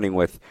start your morning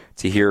with,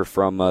 to hear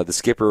from the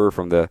skipper,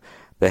 from the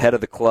head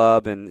of the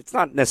club, and it's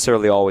not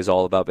necessarily always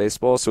all about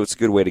baseball, so it's a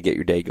good way to get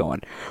your day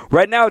going.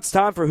 Right now it's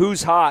time for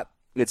Who's Hot.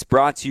 It's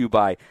brought to you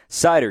by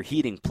Cider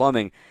Heating,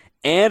 Plumbing,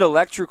 and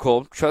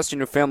Electrical. Trusting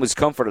your family's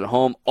comfort at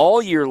home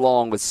all year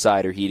long with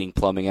Cider Heating,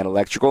 Plumbing, and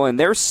Electrical, and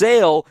their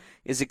sale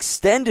is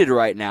extended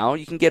right now.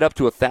 You can get up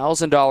to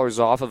 $1,000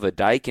 off of a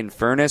Daikin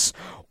furnace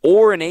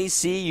or an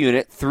AC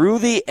unit through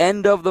the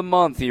end of the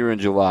month here in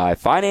July.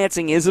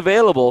 Financing is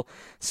available.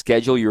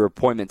 Schedule your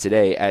appointment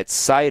today at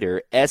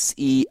Cider,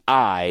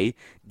 SEIDER.com.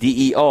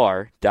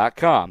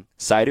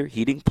 Cider,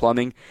 Heating,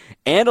 Plumbing,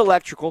 and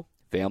Electrical.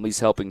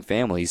 Families helping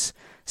families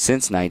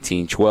since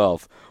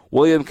 1912.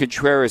 William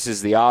Contreras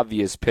is the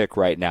obvious pick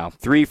right now.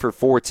 3 for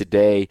 4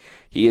 today.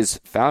 He has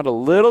found a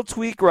little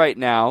tweak right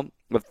now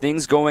of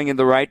things going in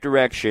the right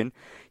direction.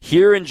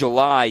 Here in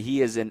July,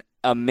 he is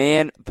a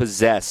man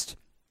possessed.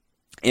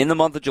 In the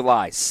month of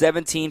July,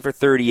 17 for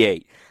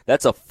 38.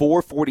 That's a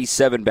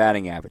 .447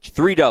 batting average.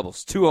 3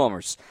 doubles, 2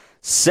 homers,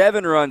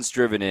 7 runs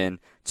driven in,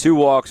 2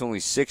 walks, only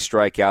 6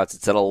 strikeouts.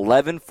 It's at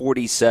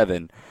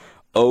 1147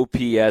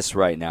 OPS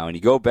right now. And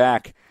you go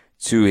back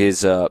to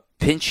his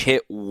pinch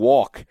hit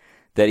walk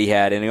that he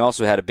had, and he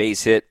also had a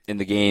base hit in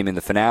the game in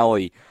the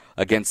finale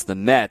against the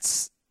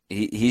Mets.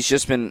 He's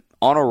just been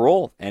on a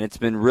roll, and it's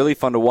been really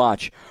fun to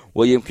watch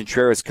William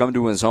Contreras come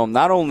to his home.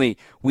 Not only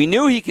we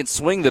knew he could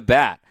swing the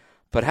bat,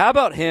 but how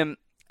about him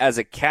as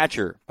a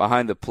catcher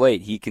behind the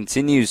plate? He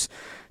continues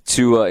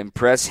to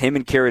impress. Him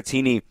and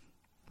Caratini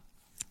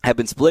have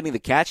been splitting the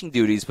catching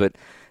duties, but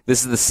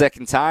this is the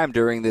second time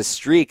during this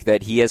streak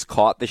that he has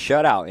caught the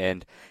shutout,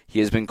 and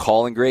he has been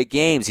calling great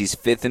games. He's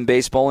 5th in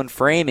baseball in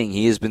framing.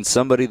 He has been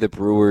somebody the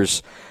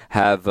Brewers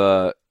have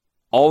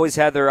always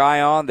had their eye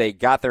on. They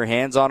got their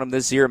hands on him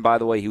this year, and by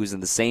the way, he was in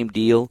the same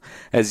deal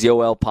as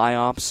Yoel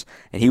Piops,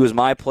 and he was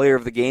my player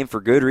of the game for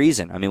good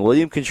reason. I mean,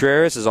 William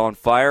Contreras is on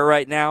fire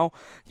right now.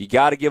 You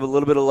got to give a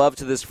little bit of love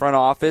to this front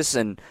office,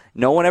 and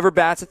no one ever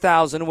bats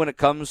 1,000 when it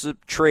comes to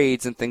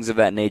trades and things of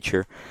that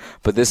nature.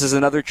 But this is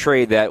another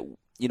trade that,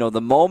 you know, the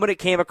moment it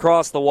came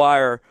across the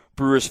wire,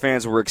 Brewers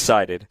fans were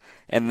excited.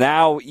 And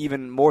now,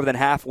 even more than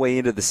halfway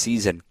into the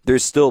season,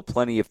 there's still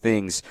plenty of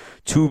things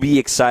to be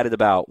excited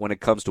about when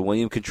it comes to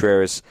William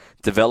Contreras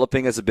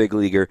developing as a big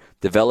leaguer,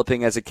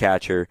 developing as a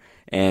catcher,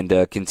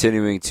 and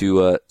continuing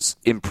to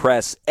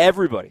impress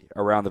everybody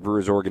around the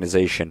Brewers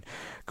organization.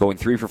 Going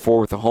 3 for 4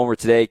 with a homer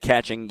today,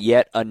 catching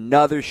yet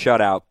another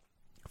shutout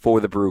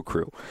for the Brew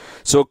Crew.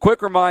 So a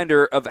quick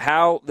reminder of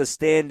how the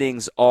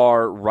standings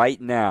are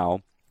right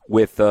now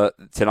with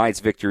tonight's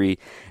victory,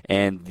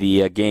 and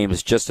the game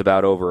is just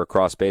about over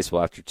across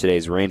baseball after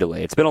today's rain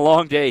delay. It's been a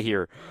long day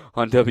here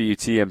on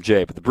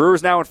WTMJ, but the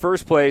Brewers now in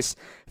first place,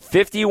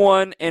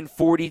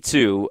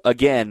 51-42.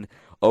 Again,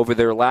 over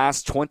their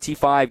last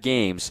 25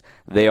 games,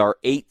 they are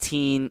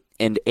 18-8,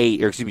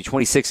 or excuse me,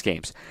 26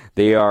 games.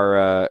 They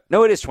are,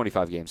 no, it is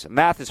 25 games.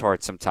 Math is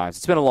hard sometimes.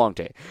 It's been a long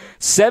day.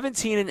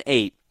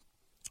 17-8.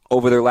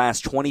 over their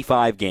last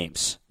 25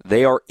 games.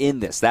 They are in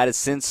this. That is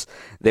since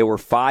they were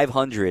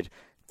 500,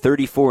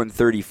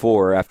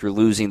 34-34 after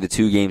losing the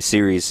 2-game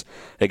series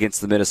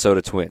against the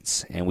Minnesota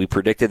Twins. And we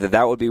predicted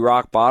that would be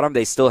rock bottom.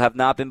 They still have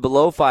not been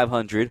below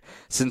 500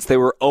 since they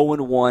were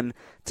 0-1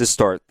 to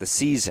start the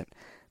season.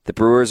 The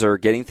Brewers are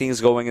getting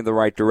things going in the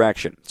right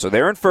direction. So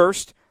they're in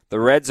first. The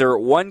Reds are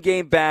 1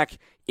 game back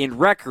in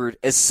record,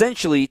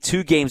 essentially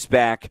 2 games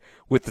back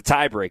with the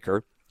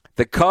tiebreaker.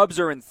 The Cubs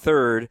are in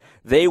third.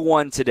 They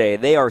won today.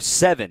 They are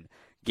 7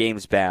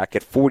 games back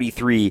at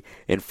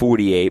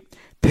 43-48.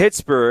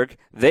 Pittsburgh,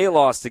 they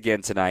lost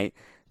again tonight.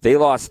 They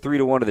lost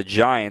 3-1 to the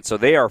Giants, so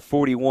they are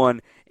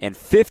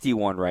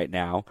 41-51 right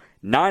now,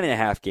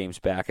 9.5 games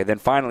back. And then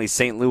finally,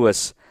 St.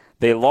 Louis,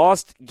 they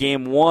lost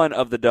game 1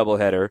 of the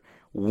doubleheader,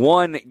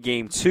 won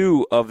game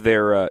 2 of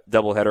their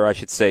doubleheader, I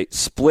should say,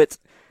 split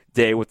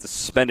day with the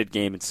suspended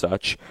game and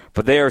such,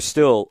 but they are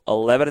still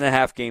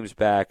 11.5 games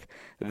back.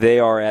 They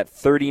are at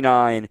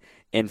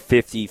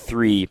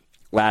 39-53,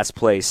 last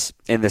place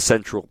in the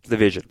Central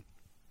Division.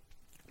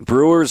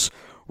 Brewers'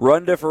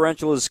 run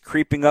differential is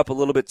creeping up a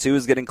little bit too,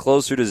 is getting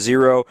closer to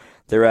 0.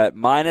 They're at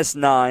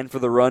 -9 for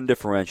the run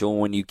differential.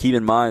 When you keep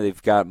in mind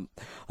they've got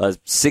a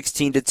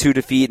 16-2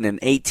 defeat and an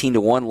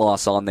 18-1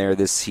 loss on there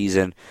this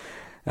season,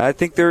 I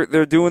think they're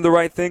doing the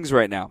right things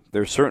right now.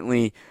 They're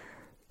certainly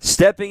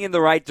stepping in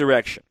the right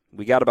direction.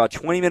 We got about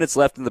 20 minutes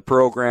left in the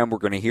program. We're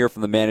going to hear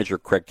from the manager,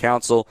 Craig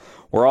Counsell.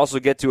 We'll also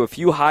get to a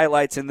few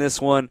highlights in this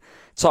one,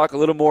 talk a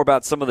little more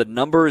about some of the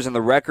numbers and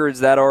the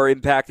records that are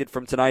impacted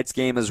from tonight's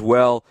game as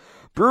well.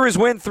 Brewers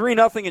win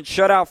 3-0 in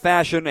shutout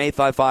fashion.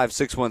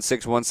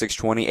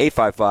 855-616-1620.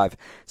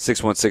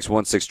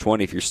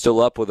 855-616-1620. If you're still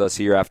up with us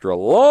here after a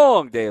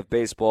long day of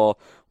baseball,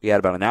 we had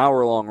about an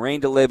hour-long rain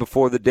delay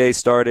before the day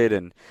started,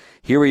 and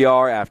here we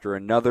are after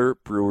another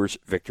Brewers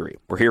victory.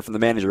 We'll hear from the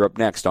manager up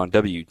next on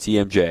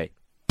WTMJ.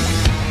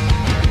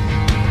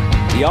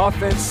 The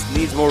offense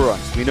needs more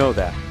runs. We know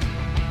that.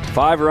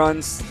 5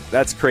 runs,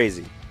 that's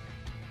crazy.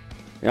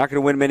 You're not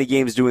going to win many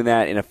games doing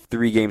that in a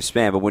 3-game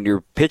span, but when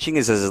your pitching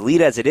is as elite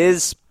as it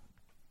is,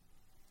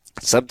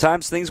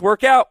 sometimes things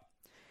work out.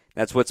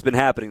 That's what's been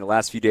happening the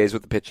last few days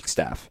with the pitching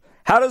staff.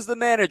 How does the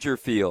manager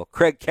feel?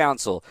 Craig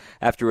Counsell,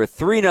 after a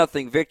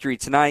 3-0 victory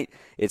tonight,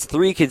 it's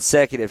 3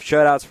 consecutive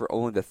shutouts for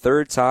only the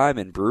 3rd time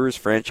in Brewers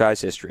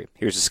franchise history.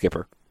 Here's the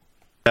skipper.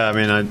 Yeah, I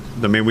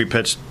mean, we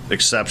pitched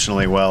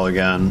exceptionally well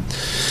again,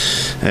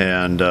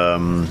 and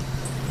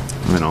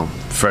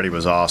Freddie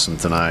was awesome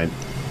tonight.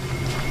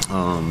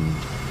 No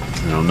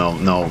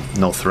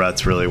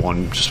threats really.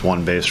 Just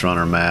one base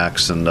runner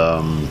max, and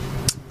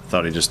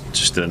thought he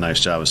just did a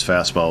nice job. His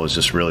fastball was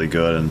just really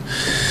good, and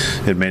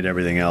it made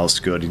everything else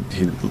good.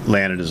 He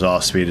landed his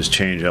off speed. His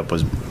changeup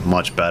was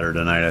much better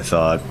tonight, I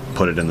thought.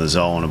 Put it in the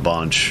zone a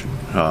bunch.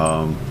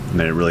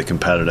 Made it really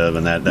competitive,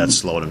 and that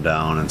slowed him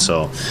down. And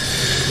so,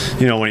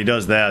 when he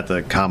does that,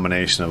 the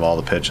combination of all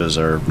the pitches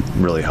are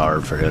really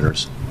hard for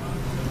hitters.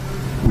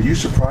 Were you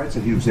surprised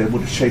that he was able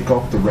to shake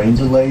off the rain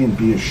delay and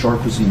be as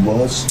sharp as he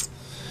was?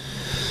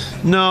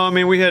 No, I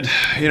mean we had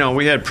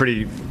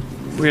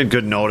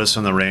good notice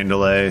on the rain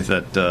delay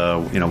that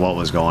what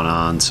was going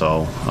on.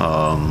 So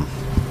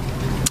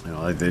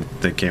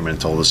they came in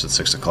and told us at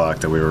 6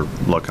 o'clock that we were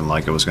looking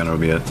like it was going to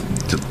be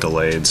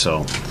delayed.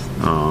 So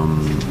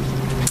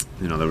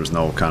there was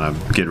no kind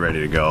of get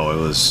ready to go. It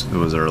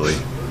was early.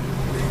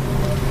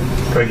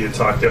 Craig, you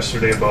talked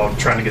yesterday about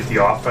trying to get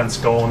the offense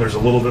going. There's a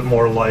little bit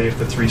more life.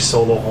 The 3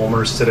 solo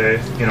homers today,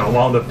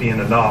 wound up being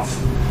enough.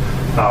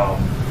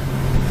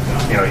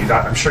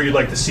 I'm sure you'd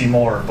like to see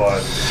more,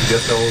 but to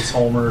get those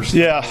homers.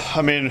 Yeah,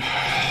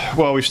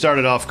 we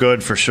started off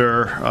good for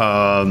sure.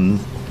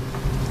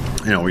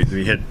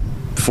 We hit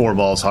 4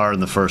 balls hard in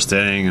the first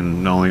inning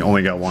and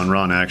only got 1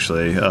 run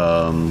actually.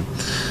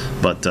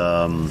 But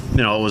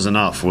it was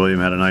enough. William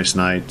had a nice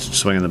night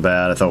swinging the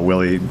bat. I thought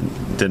Willie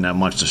didn't have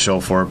much to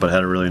show for it, but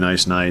had a really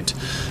nice night.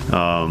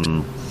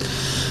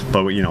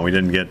 But we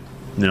didn't get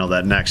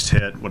that next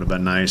hit. Would have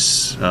been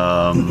nice in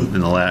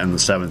the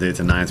 7th, 8th,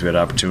 and 9th. We had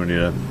opportunity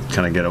to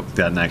kind of get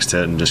that next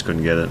hit and just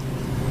couldn't get it.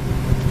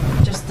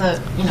 Just the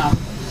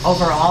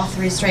overall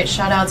 3 straight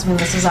shutouts.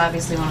 This is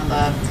obviously one of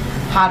the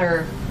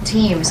hotter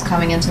teams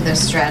coming into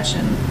this stretch,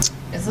 and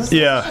this is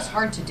just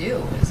hard to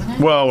do, isn't it?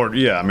 Well, I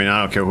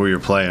don't care who you're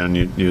playing.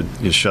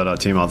 You shut a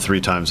team out 3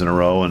 times in a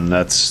row, and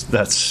that's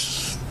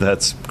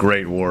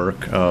great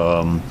work.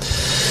 And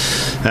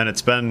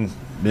it's been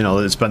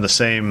the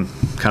same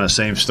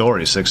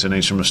story. 6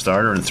 innings from a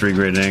starter and 3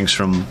 great innings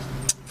from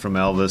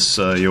Elvis,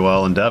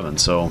 Yoel, and Devin.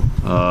 So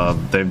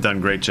they've done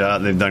a great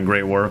job. They've done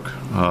great work,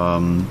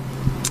 and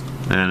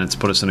it's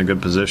put us in a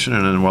good position,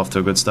 and then we're off to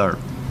a good start.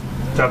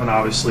 Devin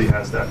obviously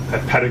has that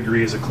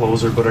pedigree as a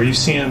closer, but are you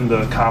seeing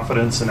the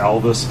confidence in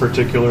Elvis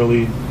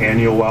particularly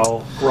and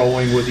Yoel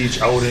growing with each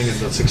outing and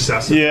the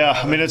success?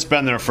 Yeah, it's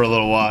been there for a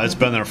little while. It's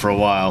been there for a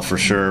while for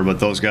sure,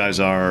 but those guys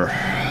are,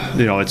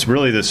 it's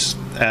really this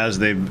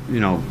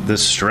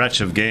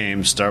stretch of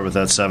games start with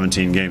that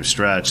 17-game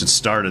stretch. It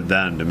started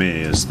then to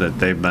me is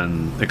that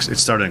it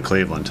started in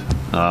Cleveland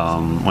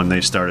when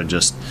they started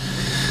just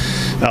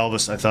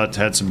Elvis, I thought,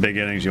 had some big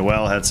innings.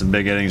 Yoel had some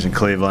big innings in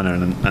Cleveland,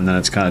 and then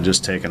it's kind of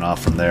just taken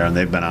off from there, and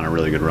they've been on a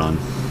really good run.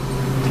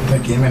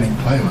 That game-ending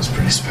play was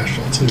pretty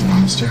special, too,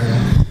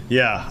 Monasterio.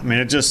 Yeah, I mean,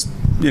 it just,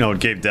 it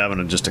gave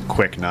Devin just a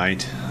quick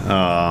night.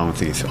 I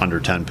think he's under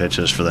 10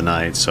 pitches for the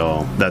night,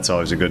 so that's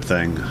always a good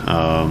thing.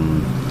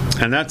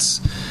 And that's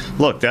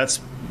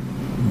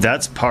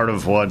part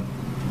of what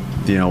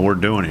we're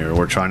doing here.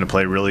 We're trying to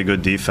play really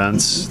good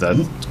defense. That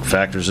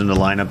factors into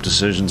lineup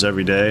decisions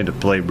every day, to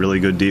play really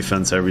good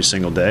defense every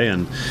single day.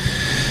 And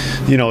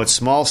it's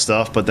small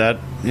stuff, but that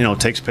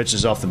takes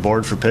pitches off the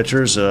board for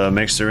pitchers,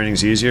 makes their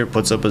innings easier,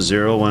 puts up a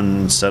 0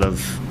 instead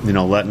of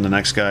letting the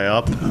next guy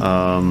up,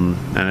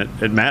 and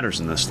it matters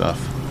in this stuff.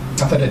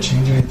 Not that it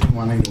changed anything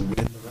wanting to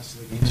win the rest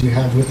of the games you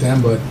have with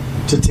them, but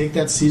to take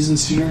that season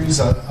series,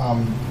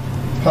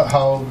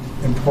 how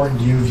important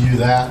do you view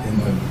that in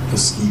the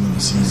scheme of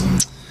the season?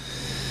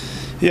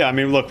 Yeah, I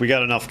mean, look, we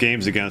got enough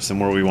games against them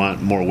where we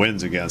want more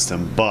wins against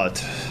them.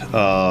 But,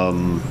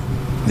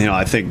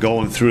 I think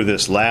going through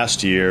this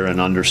last year and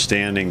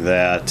understanding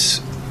that,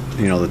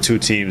 the two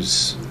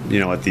teams,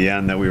 at the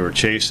end that we were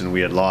chasing,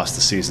 we had lost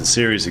the season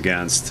series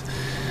against,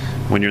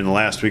 when you're in the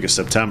last week of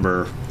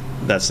September,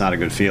 that's not a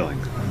good feeling.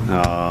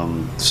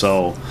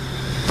 So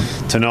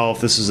to know if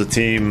this is a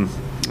team,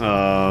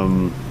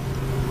 that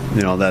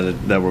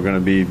we're going to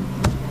be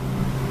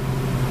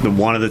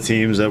one of the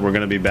teams that we're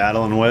going to be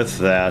battling with,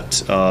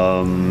 that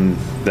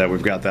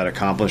we've got that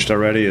accomplished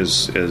already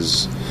is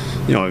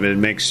it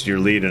makes your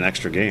lead an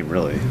extra game,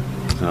 really.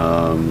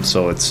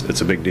 So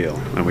it's a big deal,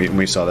 and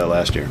we saw that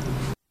last year.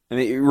 I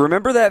mean,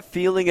 remember that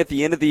feeling at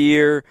the end of the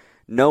year,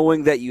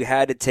 knowing that you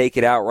had to take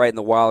it out right in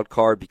the wild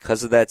card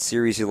because of that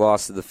series you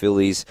lost to the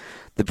Phillies?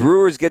 The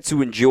Brewers get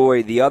to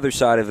enjoy the other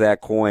side of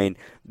that coin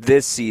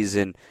this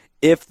season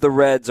if the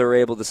Reds are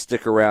able to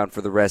stick around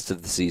for the rest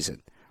of the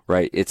season.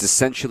 Right, it's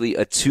essentially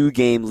a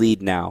 2-game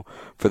lead now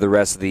for the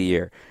rest of the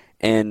year.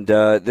 And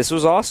this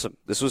was awesome.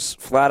 This was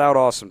flat out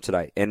awesome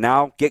tonight. And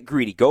now get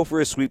greedy. Go for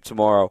a sweep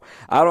tomorrow.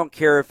 I don't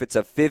care if it's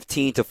a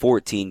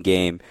 15-14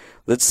 game.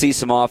 Let's see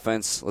some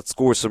offense. Let's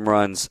score some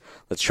runs.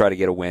 Let's try to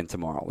get a win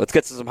tomorrow. Let's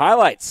get to some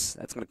highlights.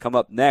 That's going to come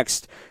up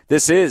next.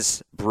 This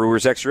is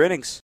Brewers Extra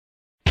Innings.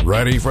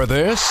 Ready for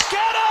this?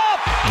 Get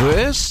up!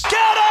 This?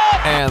 Get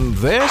up! And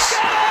this?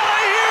 Get out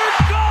of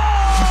here! Go!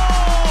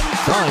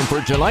 Time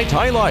for tonight's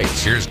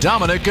highlights. Here's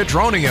Dominic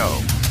Cotroneo.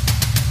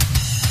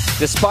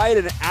 Despite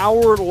an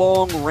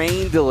hour-long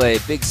rain delay,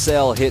 Big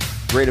Sal hit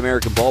Great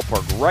American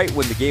Ballpark right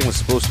when the game was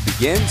supposed to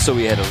begin, so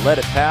he had to let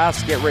it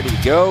pass, get ready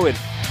to go, and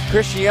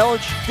Christian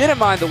Yelich didn't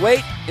mind the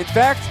wait. In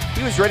fact,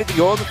 he was ready to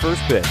go on the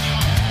first pitch.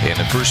 In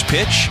the first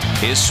pitch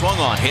is swung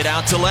on, hit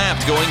out to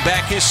left, going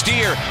back his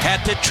steer,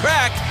 at the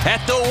track,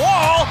 at the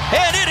wall,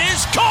 and it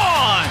is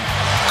gone!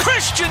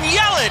 Christian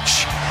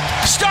Yelich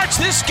starts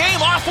this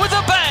game off with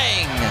a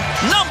bang!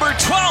 Number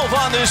 12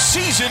 on this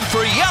season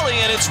for Yelly,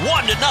 and it's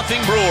 1-0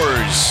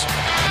 Brewers.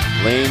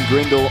 Lane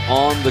Grindle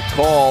on the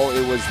call.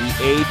 It was the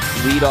 8th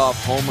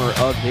leadoff homer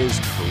of his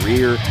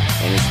career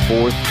and his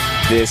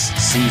 4th this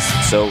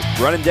season. So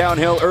running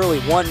downhill early,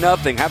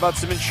 1-0. How about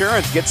some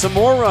insurance? Get some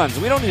more runs.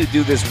 We don't need to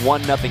do this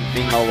 1-0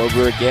 thing all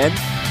over again.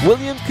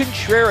 William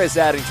Contreras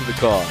adding to the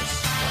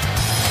cause.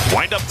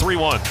 Wind up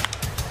 3-1.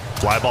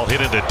 Fly ball hit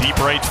into deep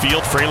right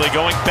field. Fraley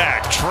going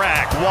back.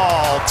 Track,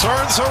 wall,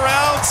 turns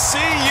around. See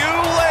you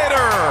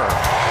later.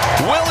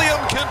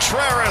 William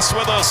Contreras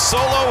with a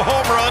solo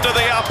home run to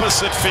the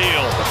opposite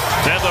field.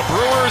 And the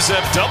Brewers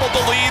have doubled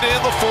the lead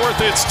in the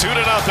 4th. It's 2-0.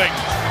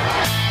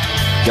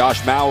 Josh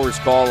Mauer's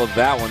call of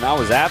that one. That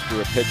was after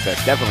a pitch that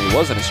definitely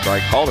wasn't a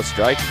strike. Called a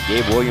strike and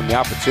gave William the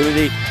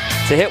opportunity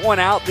to hit one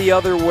out the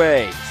other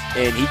way.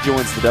 And he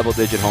joins the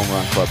double-digit home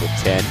run club with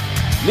 10.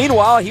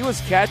 Meanwhile, he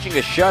was catching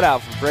a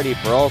shutout from Freddie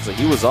Peralta.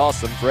 He was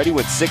awesome. Freddie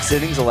went 6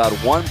 innings, allowed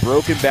 1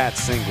 broken bat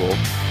single,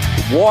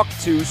 walked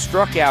 2,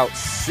 struck out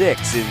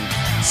 6 in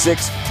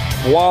 6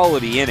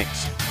 quality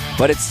innings.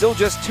 But it's still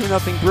just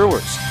 2-0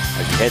 Brewers.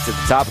 As he heads to the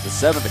top of the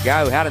 7th, the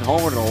guy who hadn't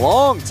homered in a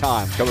long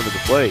time coming to the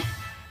plate.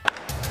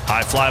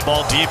 High fly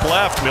ball deep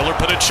left. Miller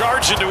put a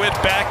charge into it.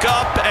 Back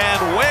up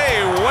and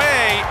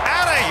way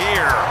out of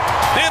here.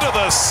 Into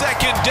the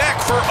second deck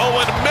for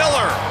Owen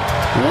Miller.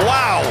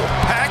 Wow.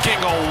 Packing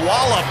a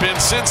wallop in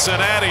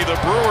Cincinnati. The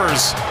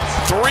Brewers,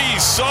 3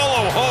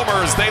 solo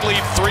homers. They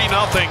lead 3-0.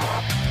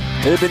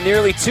 It had been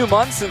nearly 2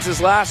 months since his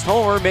last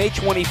homer, May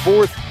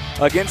 24th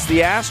against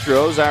the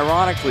Astros.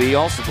 Ironically,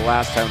 also the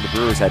last time the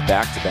Brewers had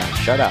back-to-back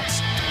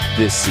shutouts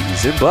this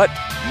season. But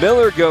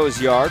Miller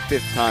goes yard,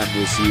 5th time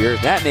this year.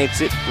 That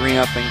makes it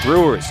 3-0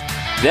 Brewers.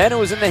 Then it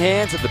was in the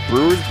hands of the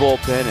Brewers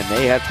bullpen, and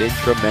they have been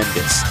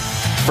tremendous.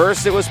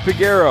 First it was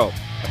Peguero,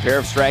 a pair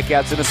of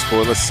strikeouts in a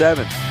scoreless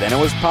 7th. Then it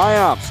was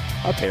Payamps,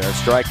 a pair of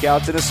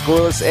strikeouts in a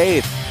scoreless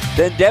 8th.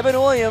 Then Devin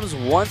Williams,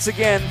 once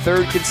again,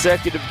 3rd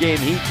consecutive game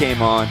he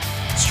came on,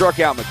 struck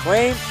out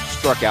McClain,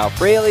 struck out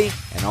Fraley,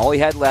 and all he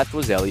had left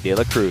was Elly De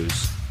La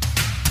Cruz.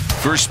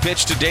 First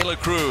pitch to De La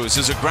Cruz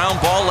is a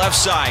ground ball left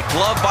side.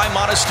 Gloved by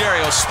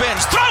Monasterio.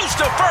 Spins, throws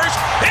to first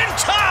in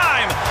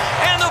time.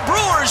 And the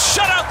Brewers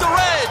shut out the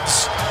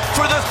Reds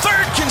for the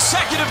 3rd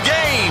consecutive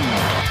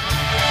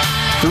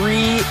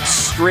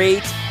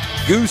straight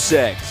goose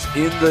eggs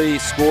in the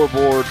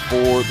scoreboard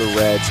for the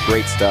Reds.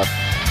 Great stuff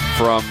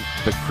from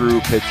the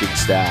Crew pitching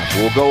staff.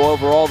 We'll go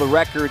over all the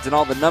records and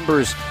all the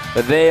numbers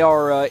that they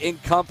are in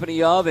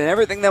company of and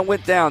everything that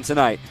went down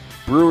tonight.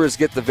 Brewers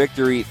get the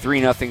victory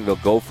 3-0. They'll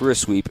go for a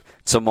sweep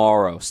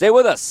tomorrow. Stay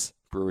with us.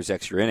 Brewers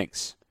Extra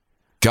Innings.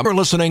 You're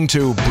listening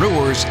to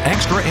Brewers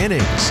Extra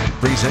Innings,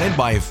 presented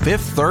by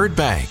Fifth Third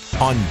Bank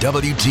on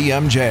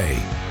WTMJ.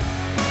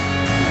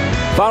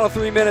 Final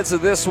 3 minutes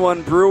of this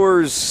one.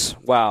 Brewers,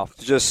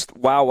 just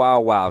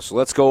wow. So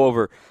let's go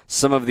over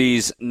some of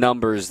these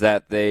numbers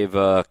that they've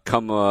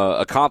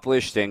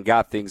accomplished and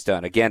got things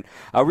done. Again,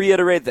 I'll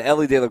reiterate the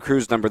Elly De La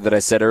Cruz number that I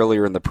said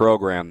earlier in the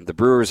program. The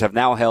Brewers have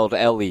now held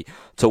Elly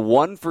to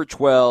 1 for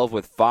 12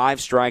 with 5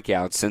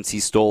 strikeouts since he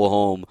stole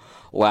home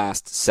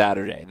last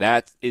Saturday.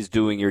 That is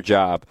doing your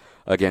job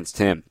against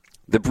him.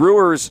 The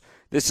Brewers,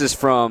 this is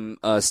from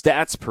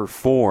Stats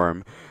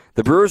Perform.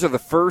 The Brewers are the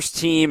first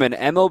team in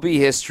MLB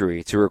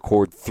history to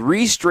record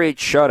 3 straight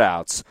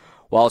shutouts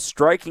while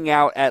striking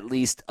out at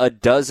least a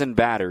dozen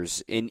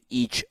batters in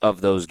each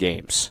of those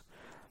games.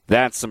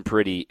 That's some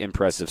pretty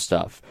impressive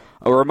stuff.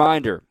 A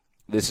reminder,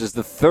 this is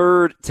the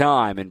 3rd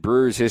time in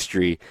Brewers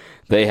history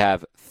they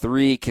have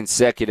 3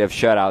 consecutive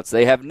shutouts.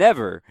 They have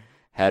never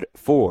had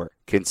 4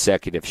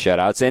 consecutive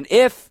shutouts. And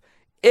if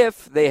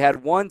they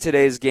had won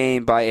today's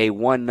game by a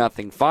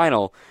 1-0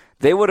 final,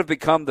 they would have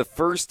become the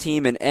first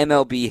team in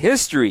MLB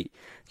history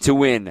to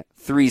win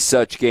 3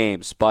 such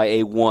games by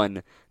a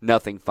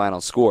 1-0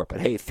 final score.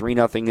 But hey,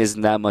 3-0 isn't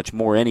that much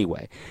more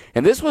anyway.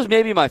 And this was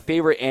maybe my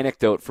favorite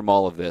anecdote from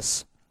all of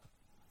this.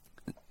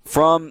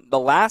 From the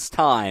last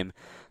time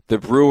the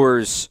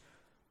Brewers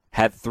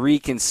had 3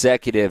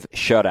 consecutive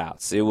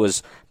shutouts, it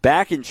was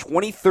back in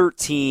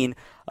 2013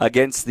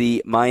 against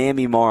the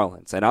Miami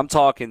Marlins. And I'm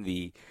talking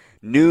the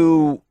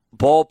new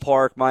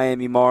ballpark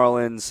Miami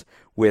Marlins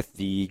with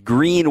the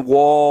green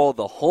wall,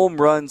 the home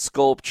run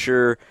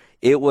sculpture.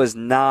 It was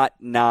not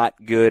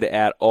good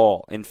at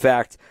all. In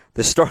fact,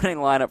 the starting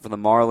lineup for the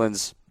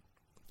Marlins,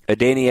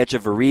 Adeiny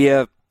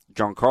Echeverria,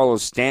 Giancarlo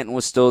Stanton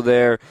was still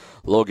there,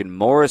 Logan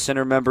Morrison,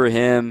 remember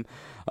him,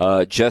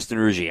 Justin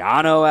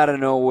Ruggiano out of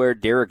nowhere,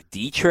 Derek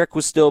Dietrich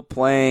was still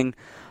playing.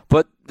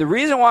 But the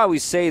reason why we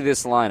say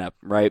this lineup,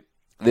 right,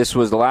 this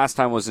was the last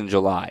time was in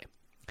July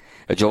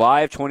of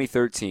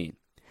 2013.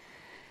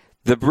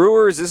 The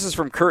Brewers, this is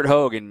from Kurt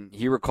Hogan.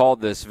 He recalled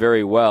this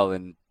very well,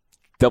 and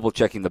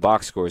double-checking the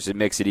box scores, it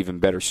makes it even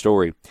better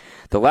story.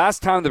 The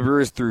last time the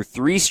Brewers threw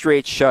 3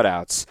 straight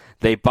shutouts,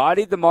 they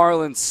bodied the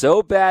Marlins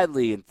so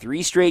badly in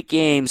 3 straight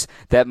games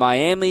that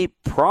Miami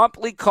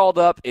promptly called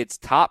up its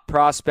top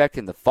prospect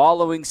in the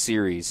following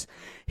series.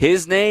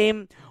 His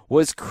name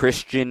was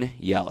Christian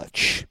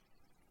Yelich.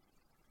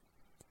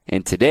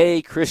 And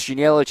today, Christian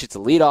Yelich hits a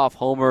leadoff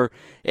homer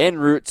en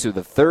route to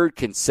the 3rd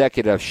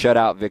consecutive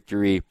shutout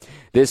victory.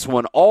 This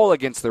one all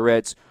against the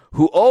Reds,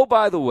 who, oh,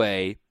 by the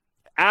way,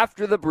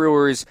 after the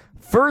Brewers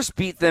first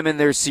beat them in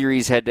their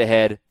series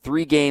head-to-head,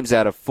 3 games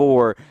out of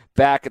 4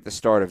 back at the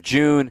start of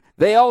June,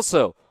 they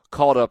also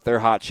called up their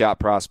hotshot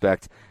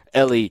prospect,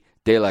 Elly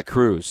De La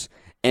Cruz.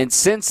 And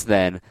since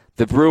then,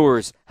 the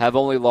Brewers have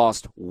only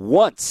lost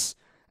once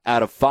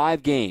out of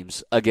 5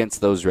 games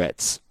against those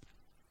Reds.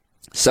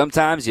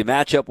 Sometimes you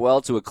match up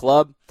well to a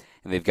club,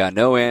 and they've got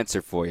no answer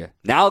for you.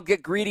 Now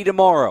get greedy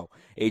tomorrow,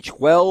 a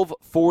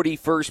 12:40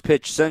 first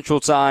pitch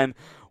Central Time.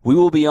 We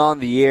will be on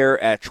the air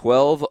at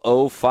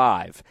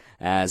 12:05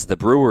 as the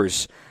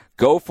Brewers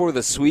go for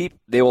the sweep.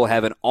 They will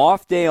have an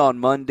off day on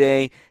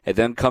Monday and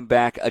then come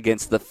back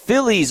against the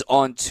Phillies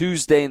on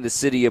Tuesday in the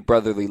city of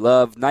brotherly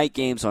love. Night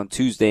games on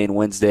Tuesday and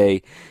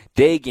Wednesday.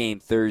 Day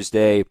game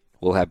Thursday.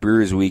 We'll have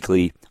Brewers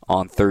Weekly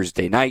on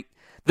Thursday night.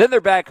 Then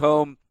they're back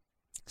home.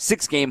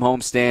 6-game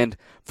homestand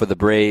for the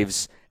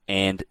Braves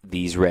and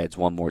these Reds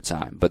one more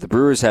time. But the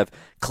Brewers have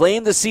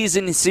claimed the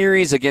season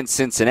series against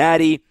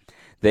Cincinnati.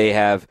 They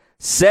have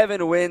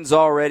 7 wins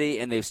already,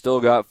 and they've still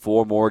got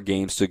 4 more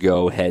games to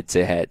go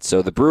head-to-head.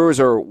 So the Brewers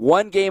are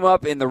 1 game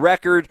up in the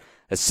record,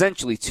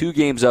 essentially 2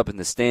 games up in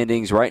the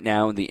standings right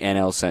now in the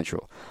NL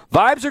Central.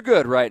 Vibes are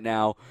good right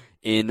now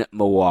in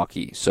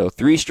Milwaukee. So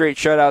 3 straight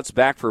shutouts,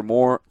 back for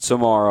more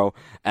tomorrow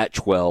at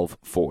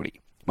 12:40.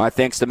 My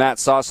thanks to Matt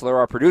Sossler,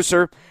 our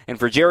producer, and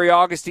for Jerry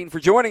Augustine for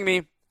joining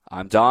me.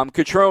 I'm Dom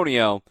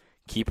Cotroneo.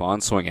 Keep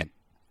on swinging.